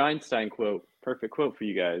Albert Einstein quote, perfect quote for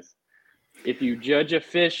you guys. If you judge a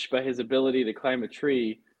fish by his ability to climb a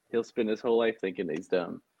tree, he'll spend his whole life thinking he's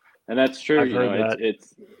dumb. And that's true. I've heard that.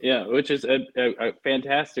 It's which is a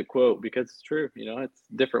fantastic quote because it's true. It's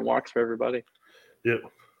different walks for everybody. Yep.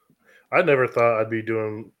 I never thought I'd be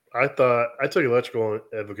doing. I thought I took electrical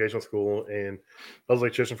at vocational school, and I was an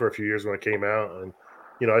electrician for a few years when I came out. And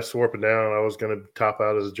I swore up and down I was going to top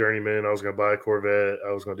out as a journeyman. I was going to buy a Corvette.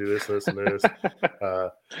 I was going to do this, this, and this.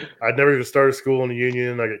 I'd never even started school in the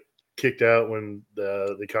union. I got kicked out when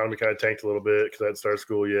the economy kind of tanked a little bit because I hadn't started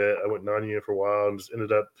school yet. I went non-union for a while and just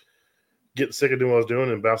ended up getting sick of doing what I was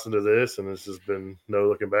doing and bouncing to this. And it's just been no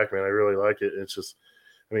looking back, man. I really like it. It's just,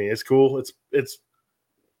 I mean, it's cool. It's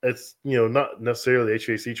not necessarily the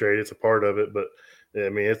HVAC trade. It's a part of it, but I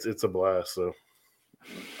mean, it's a blast. So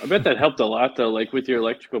I bet that helped a lot though. Like with your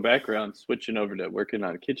electrical background, switching over to working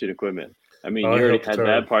on kitchen equipment. I mean, you already had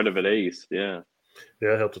that part of it aced. Yeah.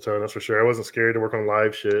 Yeah, it helped a ton. That's for sure. I wasn't scared to work on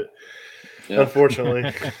live shit. Yeah. Unfortunately,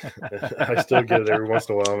 I still get it every once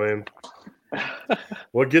in a while, man.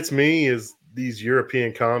 What gets me is these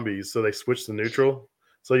European combis. So they switch to neutral.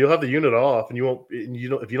 So you'll have the unit off, and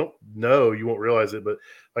if you don't know, you won't realize it. But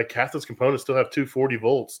like half those components still have 240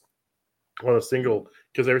 volts on a single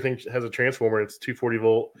because everything has a transformer. It's 240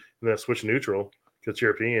 volt, and then switch neutral because it's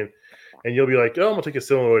European. And you'll be like, "Oh, I'm gonna take a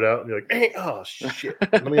solenoid out," and you're like, "Hey, oh shit,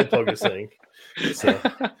 let me unplug this thing." So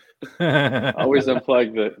always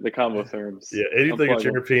unplug the combo therms. Yeah, anything that's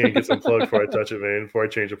European gets unplugged before I touch it, man. Before I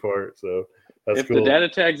change a part. So that's cool. If the data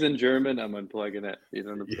tag's in German, I'm unplugging it. You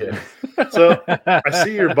know what I'm saying? Yeah. So I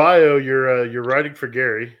see your bio. You're writing for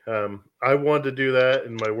Gary. I wanted to do that,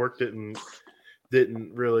 and my work didn't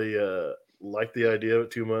really like the idea of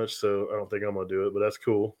it too much. So I don't think I'm gonna do it. But that's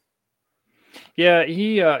cool. Yeah,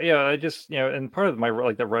 I just and part of my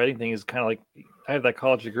the writing thing is kind of like I have that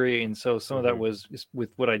college degree, and so some of that was with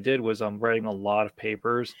what I did was writing a lot of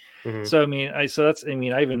papers. So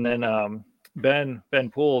I even then Ben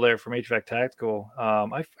Poole there from HVAC Tactical.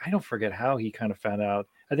 I don't forget how he kind of found out.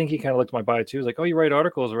 I think he kind of looked at my bio too. He was like, "Oh, you write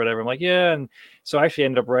articles or whatever." I'm like, "Yeah," and so I actually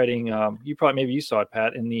ended up writing. Maybe you saw it,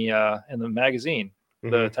 Pat, in the magazine,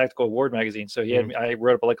 the Tactical Award magazine. So I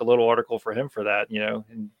wrote up like a little article for him for that,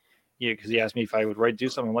 and. Yeah, because he asked me if I would do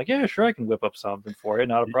something. I'm like, yeah, sure, I can whip up something for you,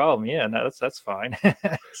 not a problem. Yeah, no, that's fine.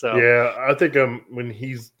 So yeah, I think when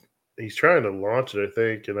he's trying to launch it, I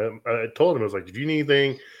think, and I told him I was like, if you need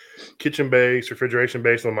anything kitchen based, refrigeration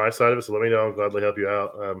based on my side of it, so let me know. I'll gladly help you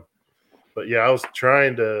out. But yeah, I was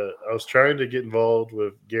trying to get involved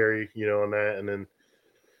with Gary, on that, and then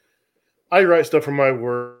I write stuff for my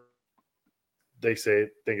work. They think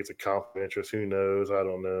it's a conflict of interest. Who knows? I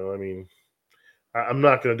don't know. I mean. I'm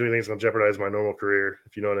not going to do anything that's going to jeopardize my normal career,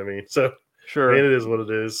 if you know what I mean. So, sure. And it is what it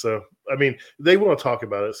is. So, I mean, they want to talk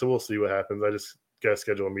about it, so we'll see what happens. I just got to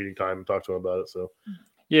schedule a meeting time and talk to him about it. So,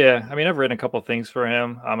 yeah, I mean, I've written a couple of things for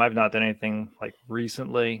him. I've not done anything like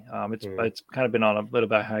recently. It's kind of been on a little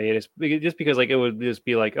bit of hiatus, just because like it would just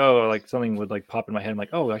be like, oh, like something would like pop in my head. I'm like,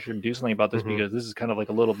 oh, I should do something about this because this is kind of like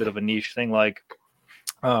a little bit of a niche thing. Like,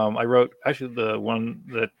 I wrote actually the one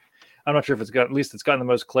that. I'm not sure if it's gotten the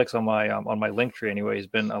most clicks on my link tree anyway. Has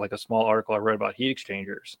been like a small article I wrote about heat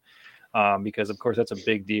exchangers, because of course that's a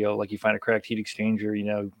big deal. Like you find a cracked heat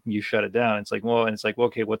exchanger, you shut it down. It's like, well,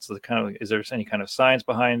 okay, what's the is there any kind of science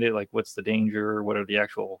behind it? Like what's the danger? What are the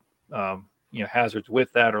actual hazards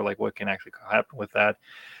with that, or like what can actually happen with that?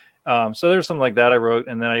 So there's something like that I wrote,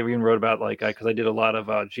 and then I even wrote about because I did a lot of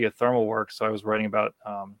geothermal work, so I was writing about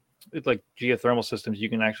it's like geothermal systems. You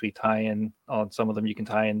can actually tie in on some of them. You can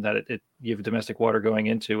tie in that you have domestic water going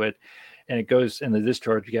into it, and it goes, and the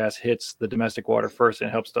discharge gas hits the domestic water first, and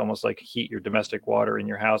it helps to almost like heat your domestic water in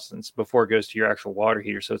your house and before it goes to your actual water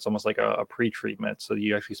heater. So it's almost like a pre-treatment. So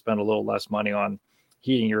you actually spend a little less money on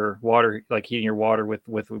heating your water, like heating your water with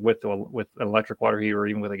an electric water heater, or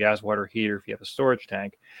even with a gas water heater if you have a storage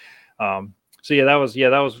tank. So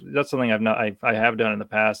that's something I have done in the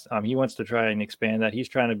past. He wants to try and expand that. He's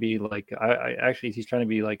trying to be like he's trying to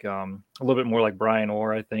be like a little bit more like Brian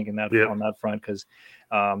Orr, I think, on that front, because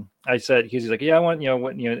I said, he's like, yeah, I want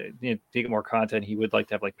to get more content. He would like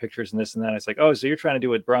to have like pictures and this and that. It's like, oh, so you're trying to do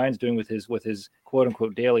what Brian's doing with his quote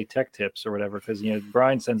unquote daily tech tips or whatever, because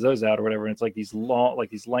Brian sends those out or whatever, and it's like these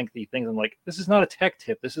lengthy things. I'm like, this is not a tech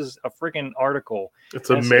tip. This is a freaking article.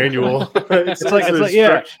 It's a manual. it's like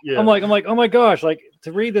yeah. I'm like, oh my gosh, like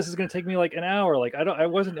to read this is going to take me like an hour. Like I don't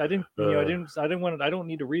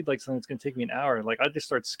need to read like something that's going to take me an hour. Like I just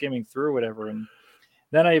start skimming through whatever. And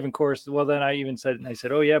then I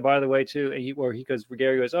said, oh yeah, by the way too,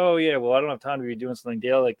 Gary goes, oh yeah, well, I don't have time to be doing something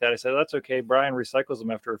daily like that. I said, that's okay. Brian recycles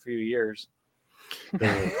them after a few years.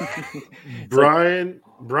 Brian's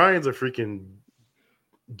a freaking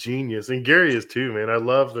genius, and Gary is too, man. I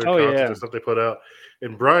love their content and stuff they put out.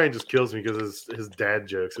 And Brian just kills me because his dad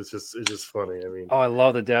jokes. It's just funny. I mean, I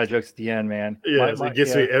love the dad jokes at the end, man. Yeah, it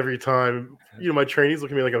gets me every time. My trainees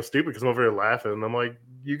look at me like I'm stupid because I'm over there laughing, and I'm like,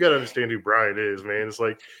 you got to understand who Brian is, man. It's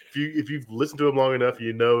like if you've listened to him long enough,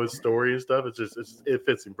 his story and stuff. It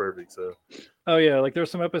fits him perfect. So, oh yeah, like there were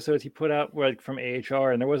some episodes he put out like from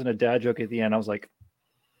AHR, and there wasn't a dad joke at the end. I was like,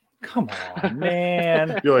 come on,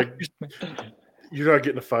 man. You're like, you're not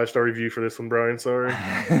getting a 5-star review for this one, Brian. Sorry.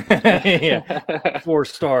 Yeah, 4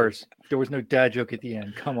 stars. There was no dad joke at the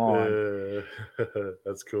end. Come on.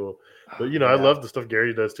 That's cool. But I love the stuff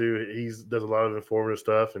Gary does too. He does a lot of informative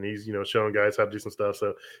stuff, and he's showing guys how to do some stuff.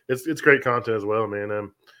 So it's great content as well,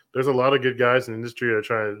 man. There's a lot of good guys in the industry that are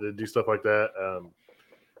trying to do stuff like that.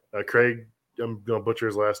 Craig, I'm gonna butcher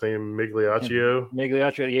his last name, Migliaccio,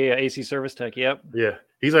 yeah, AC Service Tech, yep. Yeah,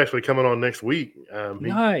 he's actually coming on next week.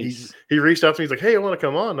 Nice. He reached out to me. He's like, "Hey, I want to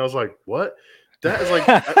come on." And I was like, "What?" That is like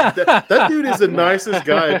that dude is the nicest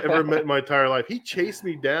guy I've ever met in my entire life. He chased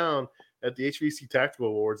me down at the HVAC Tactical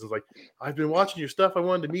Awards. It's like, I've been watching your stuff. I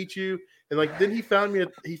wanted to meet you, and like then he found me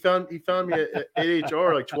at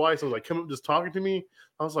AHR like twice. I was like, come up, just talking to me.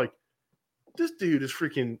 I was like, this dude is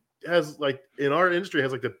freaking. Has like in our industry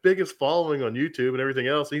has like the biggest following on YouTube and everything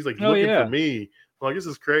else. He's like looking for me. I'm like, this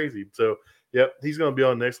is crazy. So yep, he's gonna be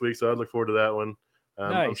on next week. So I'd look forward to that one.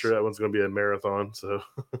 Nice. I'm sure that one's gonna be a marathon. So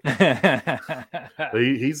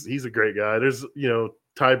he's a great guy. There's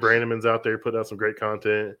Ty Branneman's out there putting out some great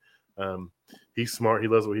content. He's smart. He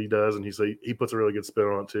loves what he does, and he puts a really good spin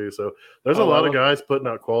on it too. So there's a lot of guys putting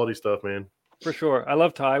out quality stuff, man. For sure. I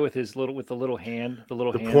love Ty with the little hand, the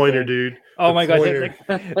pointer thing. Dude. Oh my gosh,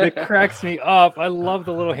 it cracks me up. I love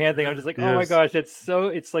the little hand thing. I'm just like, oh my gosh, it's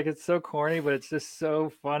so corny, but it's just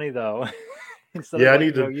so funny though. I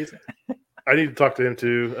need to talk to him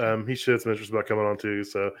too. He showed some interest about coming on too.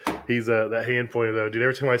 So he's that hand pointer though, dude.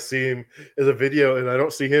 Every time I see him as a video and I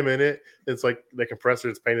don't see him in it, it's like the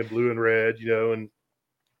compressor is painted blue and red, and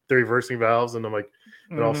the reversing valves, and I'm like,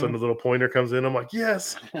 and all of a sudden the little pointer comes in. I'm like,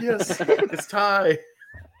 yes, it's Ty.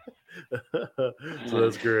 So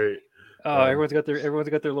that's great. Oh, everyone's got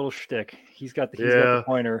their little shtick. He's got the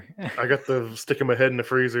pointer. I got the sticking my head in the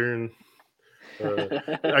freezer, and I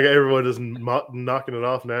got everyone just knocking it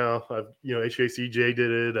off now. HVACJ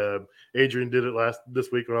did it. Adrian did it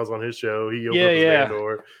this week when I was on his show. He opened up his van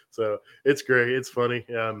door, so it's great. It's funny.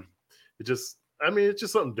 It's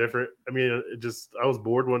just something different. I was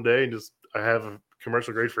bored one day and I have a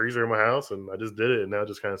commercial grade freezer in my house, and I just did it, and now it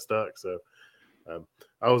just kind of stuck. So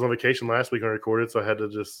I was on vacation last week and I recorded, so I had to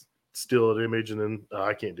just steal an image, and then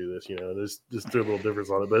I can't do this. There's just a little difference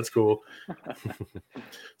on it, but it's cool.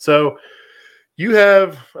 So you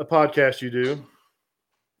have a podcast you do,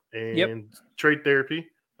 and trade therapy.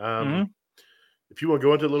 If you want to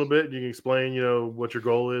go into it a little bit, you can explain, what your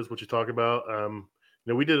goal is, what you talk about.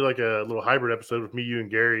 We did like a little hybrid episode with me, you,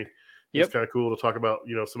 and Gary. It's kind of cool to talk about,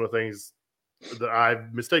 some of the things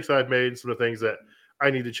mistakes I've made, some of the things that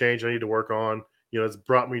I need to change, I need to work on. It's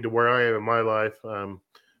brought me to where I am in my life. I'm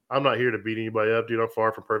not here to beat anybody up, dude. I'm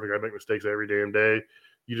far from perfect. I make mistakes every damn day.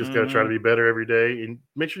 You just got to try to be better every day and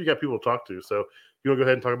make sure you got people to talk to. So you want to go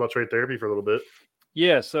ahead and talk about trade therapy for a little bit?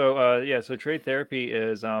 Yeah. So trade therapy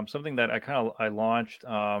is something that I launched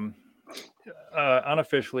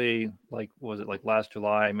unofficially, like, was it like last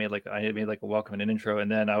July? I made like a welcome and an intro,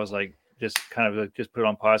 and then I was like, just kind of just put it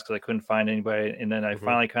on pause because I couldn't find anybody. And then I'm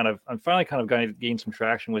finally kind of gained some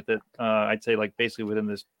traction with it. I'd say like basically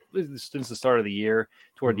within since the start of the year,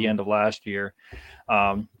 toward the end of last year.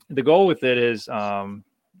 The goal with it is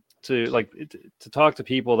to talk to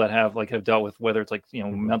people that have dealt with, whether it's like,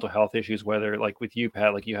 mental health issues, whether like with you,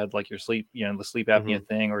 Pat, like you had like your sleep, the sleep apnea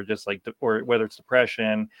thing, or just like, or whether it's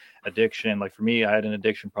depression, addiction. Like for me, I had an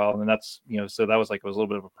addiction problem, and that's, so that was like, it was a little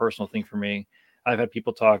bit of a personal thing for me. I've had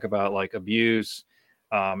people talk about like abuse,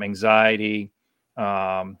 anxiety,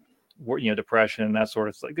 depression, that sort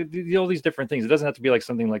of like all these different things. It doesn't have to be like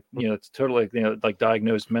something like, it's totally like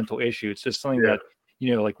diagnosed mental issue. It's just something that,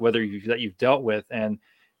 like whether you've dealt with, and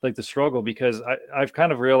like the struggle, because I've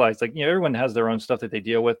kind of realized like, everyone has their own stuff that they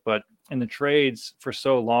deal with, but in the trades for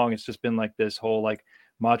so long, it's just been like this whole like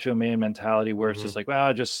macho man mentality where it's just like,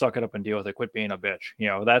 well, just suck it up and deal with it. Quit being a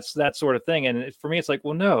bitch. That's that sort of thing. And for me, it's like,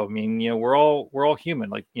 well, no, I mean, we're all human.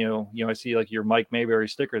 Like, I see like your Mike Mayberry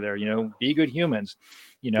sticker there, be good humans.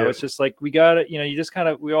 It's just like, we got it. You just kind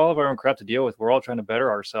of, we all have our own crap to deal with. We're all trying to better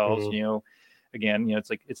ourselves. Again, it's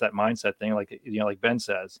like, it's that mindset thing. Like, like Ben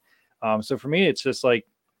says. So for me, it's just like,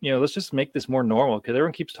 let's just make this more normal, because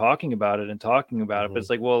everyone keeps talking about it. But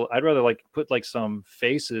it's like, well, I'd rather like put like some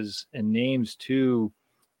faces and names to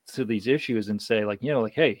these issues and say like,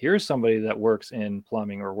 like, hey, here's somebody that works in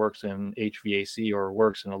plumbing or works in HVAC or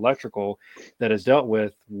works in electrical that has dealt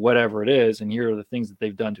with whatever it is. And here are the things that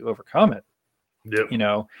they've done to overcome it. Yep.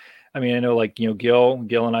 I mean, I know like, Gil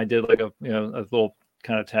and I did like a little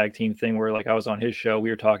kind of tag team thing where like I was on his show. We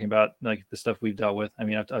were talking about like the stuff we've dealt with. I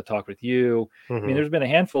mean, I've talked with you. I mean, there's been a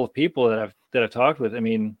handful of people that I've talked with. I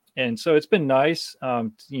mean, and so it's been nice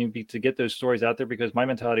to get those stories out there, because my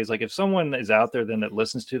mentality is like, if someone is out there then that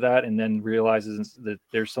listens to that and then realizes that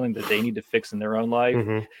there's something that they need to fix in their own life,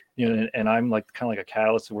 and I'm like kind of like a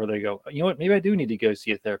catalyst where they go, you know what, maybe I do need to go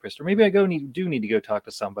see a therapist, or maybe I do need to go talk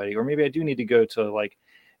to somebody, or maybe I do need to go to like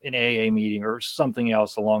an AA meeting or something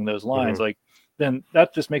else along those lines. Like, then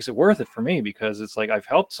that just makes it worth it for me, because it's like I've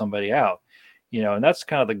helped somebody out, and that's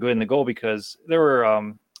kind of the good and the goal, because there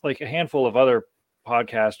were like a handful of other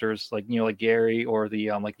podcasters like, like Gary or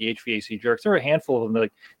the like the HVAC jerks. There were a handful of them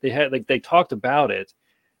that they talked about it,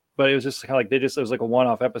 but it was just kind of like it was like a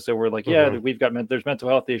one-off episode where like, there's mental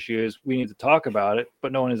health issues, we need to talk about it,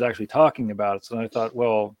 but no one is actually talking about it. So I thought,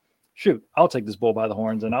 well, shoot, I'll take this bull by the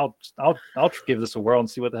horns and I'll give this a whirl and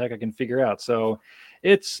see what the heck I can figure out. So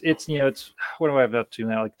it's what do I have up to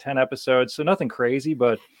now? Like 10 episodes. So nothing crazy,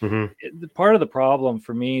 but part of the problem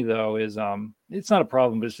for me though is it's not a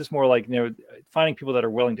problem, but it's just more like, finding people that are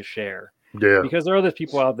willing to share. Yeah. Because there are other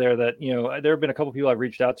people out there that, there have been a couple of people I've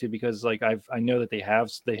reached out to, because like I know that they have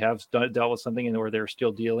dealt with something, or they're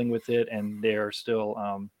still dealing with it, and they're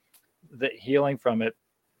still healing from it,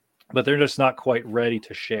 but they're just not quite ready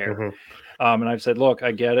to share. And I've said, look,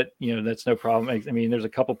 I get it. That's no problem. I mean, there's a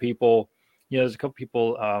couple people,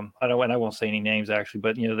 I won't say any names actually,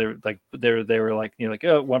 but they were like,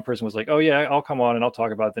 oh, one person was like, oh yeah, I'll come on and I'll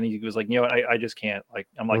talk about it. Then he was like, I just can't, like,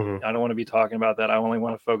 I'm like, I don't want to be talking about that. I only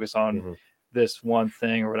want to focus on this one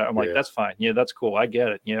thing or whatever. I'm like, that's fine. That's cool. I get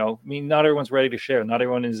it. I mean, not everyone's ready to share. Not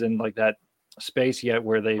everyone is in like that space yet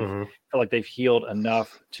where they feel like they've healed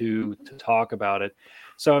enough to talk about it.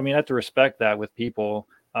 So, I mean, I have to respect that with people.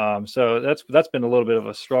 So that's been a little bit of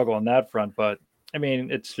a struggle on that front, but I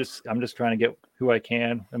mean, I'm just trying to get who I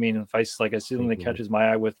can. I mean, if I see something that catches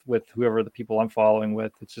my eye with whoever the people I'm following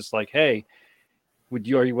with, it's just like, hey, would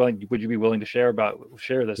you be willing to share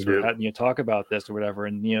this or talk about this or whatever?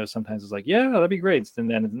 And, sometimes it's like, yeah, that'd be great.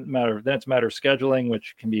 And then it's a matter of scheduling,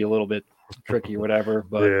 which can be a little bit tricky or whatever,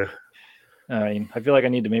 but I mean, I feel like I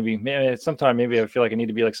need to maybe I feel like I need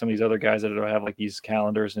to be like some of these other guys that have like these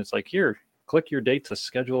calendars, and it's like, here, click your date to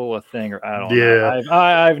schedule a thing, or I don't know.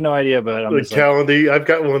 I have no idea, but I'm just calendar. Like, I've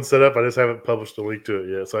got one set up. I just haven't published a link to it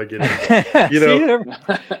yet, so I get it. I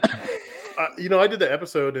did the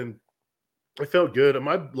episode and it felt good.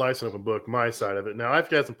 My life's an open book, my side of it. Now I've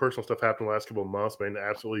got some personal stuff happen the last couple of months, man, that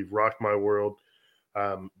absolutely rocked my world.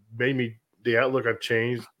 Made me, the outlook I've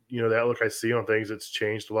changed. The outlook I see on things, it's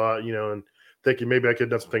changed a lot. And thinking maybe I could have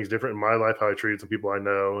done some things different in my life, how I treated some people I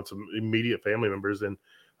know and some immediate family members, and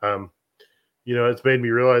it's made me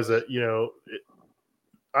realize that,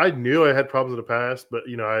 I knew I had problems in the past, but,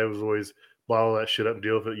 I was always bottle that shit up and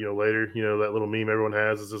deal with it, later. That little meme everyone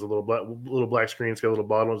has is just a little black screen. It's got a little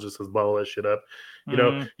bottle. It just says bottle that shit up.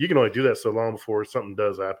 You can only do that so long before something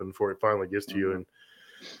does happen, before it finally gets to you.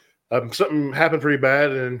 And something happened pretty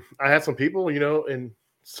bad. And I had some people, and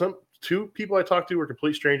two people I talked to were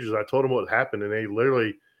complete strangers. I told them what happened. And they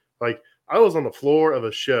literally, like, I was on the floor of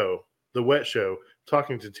a show, the Wet Show,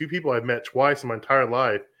 talking to two people I've met twice in my entire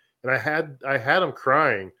life, and I had them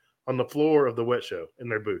crying on the floor of the wet show in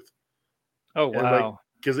their booth. Oh wow!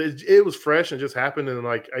 Because it was fresh and just happened, and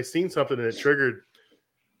like I seen something and it triggered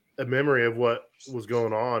a memory of what was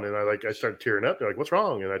going on, and I started tearing up. They're like, "What's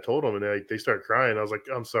wrong?" And I told them, and they started crying. I was like,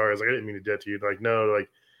 "I'm sorry." I was like, "I didn't mean to do that to you." They're like, no, like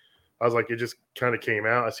I was like, it just kind of came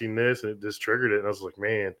out. I seen this and it just triggered it, and I was like,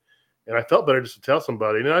 man. And I felt better just to tell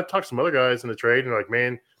somebody. And then I talked to some other guys in the trade, and they're like,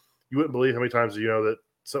 man, you wouldn't believe how many times that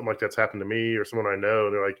something like that's happened to me or someone I know.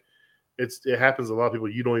 And they're like, it happens to a lot of people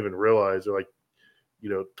you don't even realize. They're like,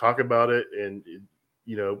 talk about it, and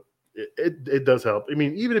it does help. I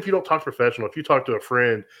mean, even if you don't talk professional, if you talk to a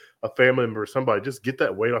friend, a family member, somebody, just get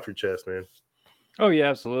that weight off your chest, man. Oh yeah,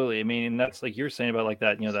 absolutely. I mean, and that's like you're saying about like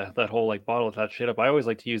that, that whole like bottle that shit up. I always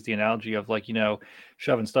like to use the analogy of like,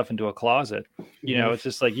 shoving stuff into a closet. It's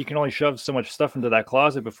just like you can only shove so much stuff into that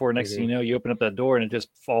closet before next thing you know, you open up that door and it just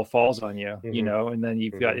falls on you, and then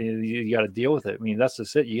you've got you got to deal with it. I mean, that's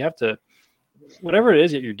just it. You have to, whatever it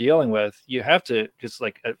is that you're dealing with, you have to just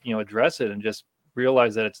like address it and just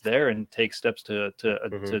realize that it's there and take steps to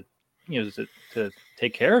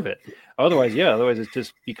take care of it. Otherwise it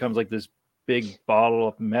just becomes like this big bottle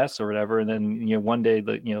of mess or whatever, and then one day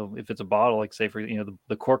if it's a bottle, like say for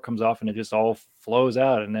the cork comes off and it just all flows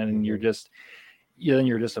out, and then you're just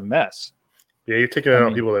a mess. Yeah, you're taking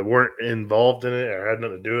out people that weren't involved in it or had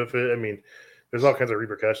nothing to do with it. I mean, there's all kinds of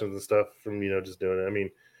repercussions and stuff from just doing it.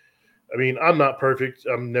 I mean, I'm not perfect.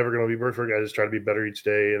 I'm never going to be perfect. I just try to be better each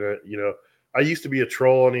day. And I used to be a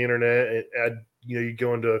troll on the internet, and you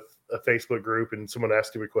go into a Facebook group and someone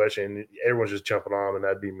asks you a question, and everyone's just jumping on, and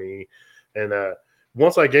that'd be me. And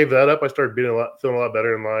once I gave that up, I started feeling a lot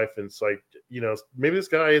better in life. And it's like, maybe this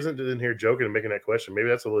guy isn't in here joking and making that question. Maybe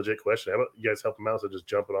that's a legit question. How about you guys help him out? So just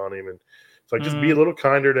jumping on him. And it's like, just be a little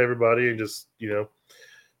kinder to everybody and just,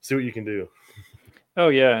 see what you can do. Oh,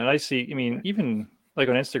 yeah. And I see, even like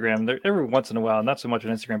on Instagram, every once in a while, not so much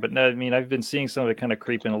on Instagram, but I've been seeing some of it kind of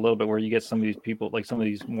creep in a little bit where you get some of these people, like some of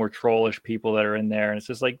these more trollish people that are in there. And it's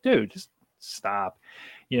just like, dude, just stop.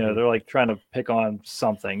 They're like trying to pick on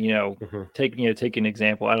something, take an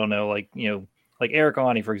example. I don't know, like Eric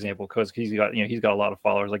Ani, for example, because he's got a lot of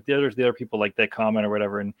followers. Like the other people like that comment or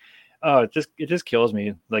whatever. And it just kills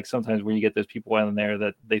me. Like sometimes when you get those people in there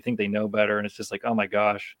that they think they know better. And it's just like, oh my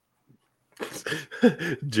gosh.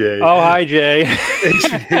 Jay. Oh, hi, Jay.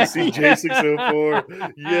 HVAC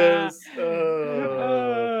J604. Yes.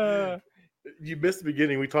 You missed the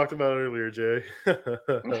beginning. We talked about it earlier, Jay. I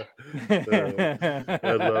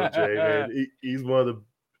love Jay, man. He's one of the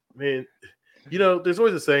man. There's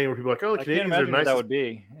always a saying where people are like, "Oh, the Canadians are nice." That would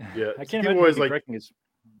be. Yeah, I can't imagine.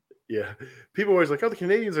 Yeah, people always like, "Oh, the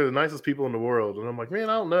Canadians are the nicest people in the world," and I'm like,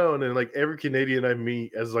 "Man, I don't know." And then like every Canadian I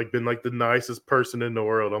meet has like been like the nicest person in the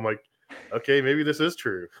world. I'm like, okay, maybe this is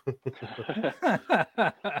true.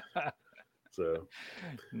 So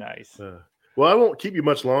nice. Well, I won't keep you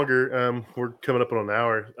much longer. We're coming up on an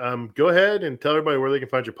hour. Go ahead and tell everybody where they can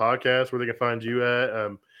find your podcast, where they can find you at.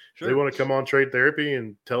 Sure. If they want to come on Trade Therapy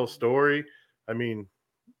and tell a story, I'm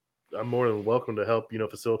more than welcome to help,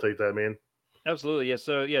 facilitate that, man. Absolutely. Yeah.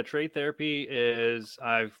 So Trade Therapy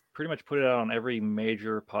I've pretty much put it out on every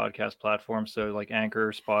major podcast platform. So like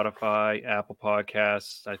Anchor, Spotify, Apple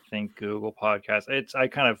Podcasts, I think Google Podcasts. I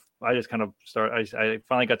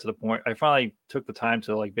finally got to the point. I finally took the time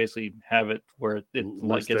to like basically have it where it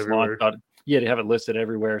like gets launched. To have it listed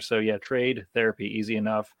everywhere. So Trade Therapy, easy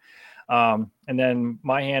enough. And then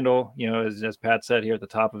my handle, as Pat said here at the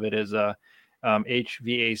top of it is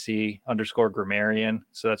HVAC _Grammarian.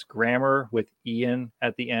 So that's grammar with Ian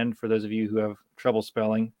at the end for those of you who have trouble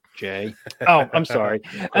spelling J. Oh, I'm sorry.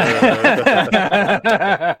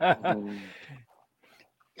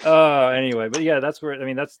 Anyway, but that's where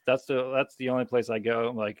that's the only place I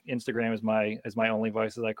go. Like Instagram is my only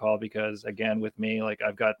vice, as I call it, because again with me, like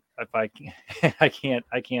I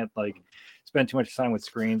can't like spend too much time with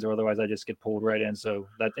screens, or otherwise I just get pulled right in. So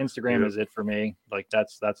that Instagram is it for me. Like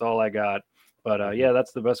that's all I got. But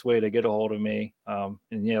that's the best way to get a hold of me. And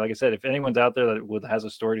like I said, if anyone's out there that has a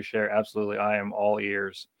story to share, absolutely, I am all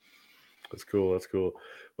ears. That's cool.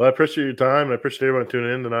 Well, I appreciate your time, and I appreciate everyone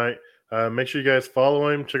tuning in tonight. Make sure you guys follow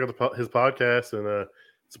him, check out his podcast, and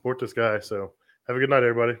support this guy. So have a good night,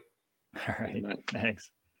 everybody. All right.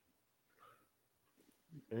 Thanks.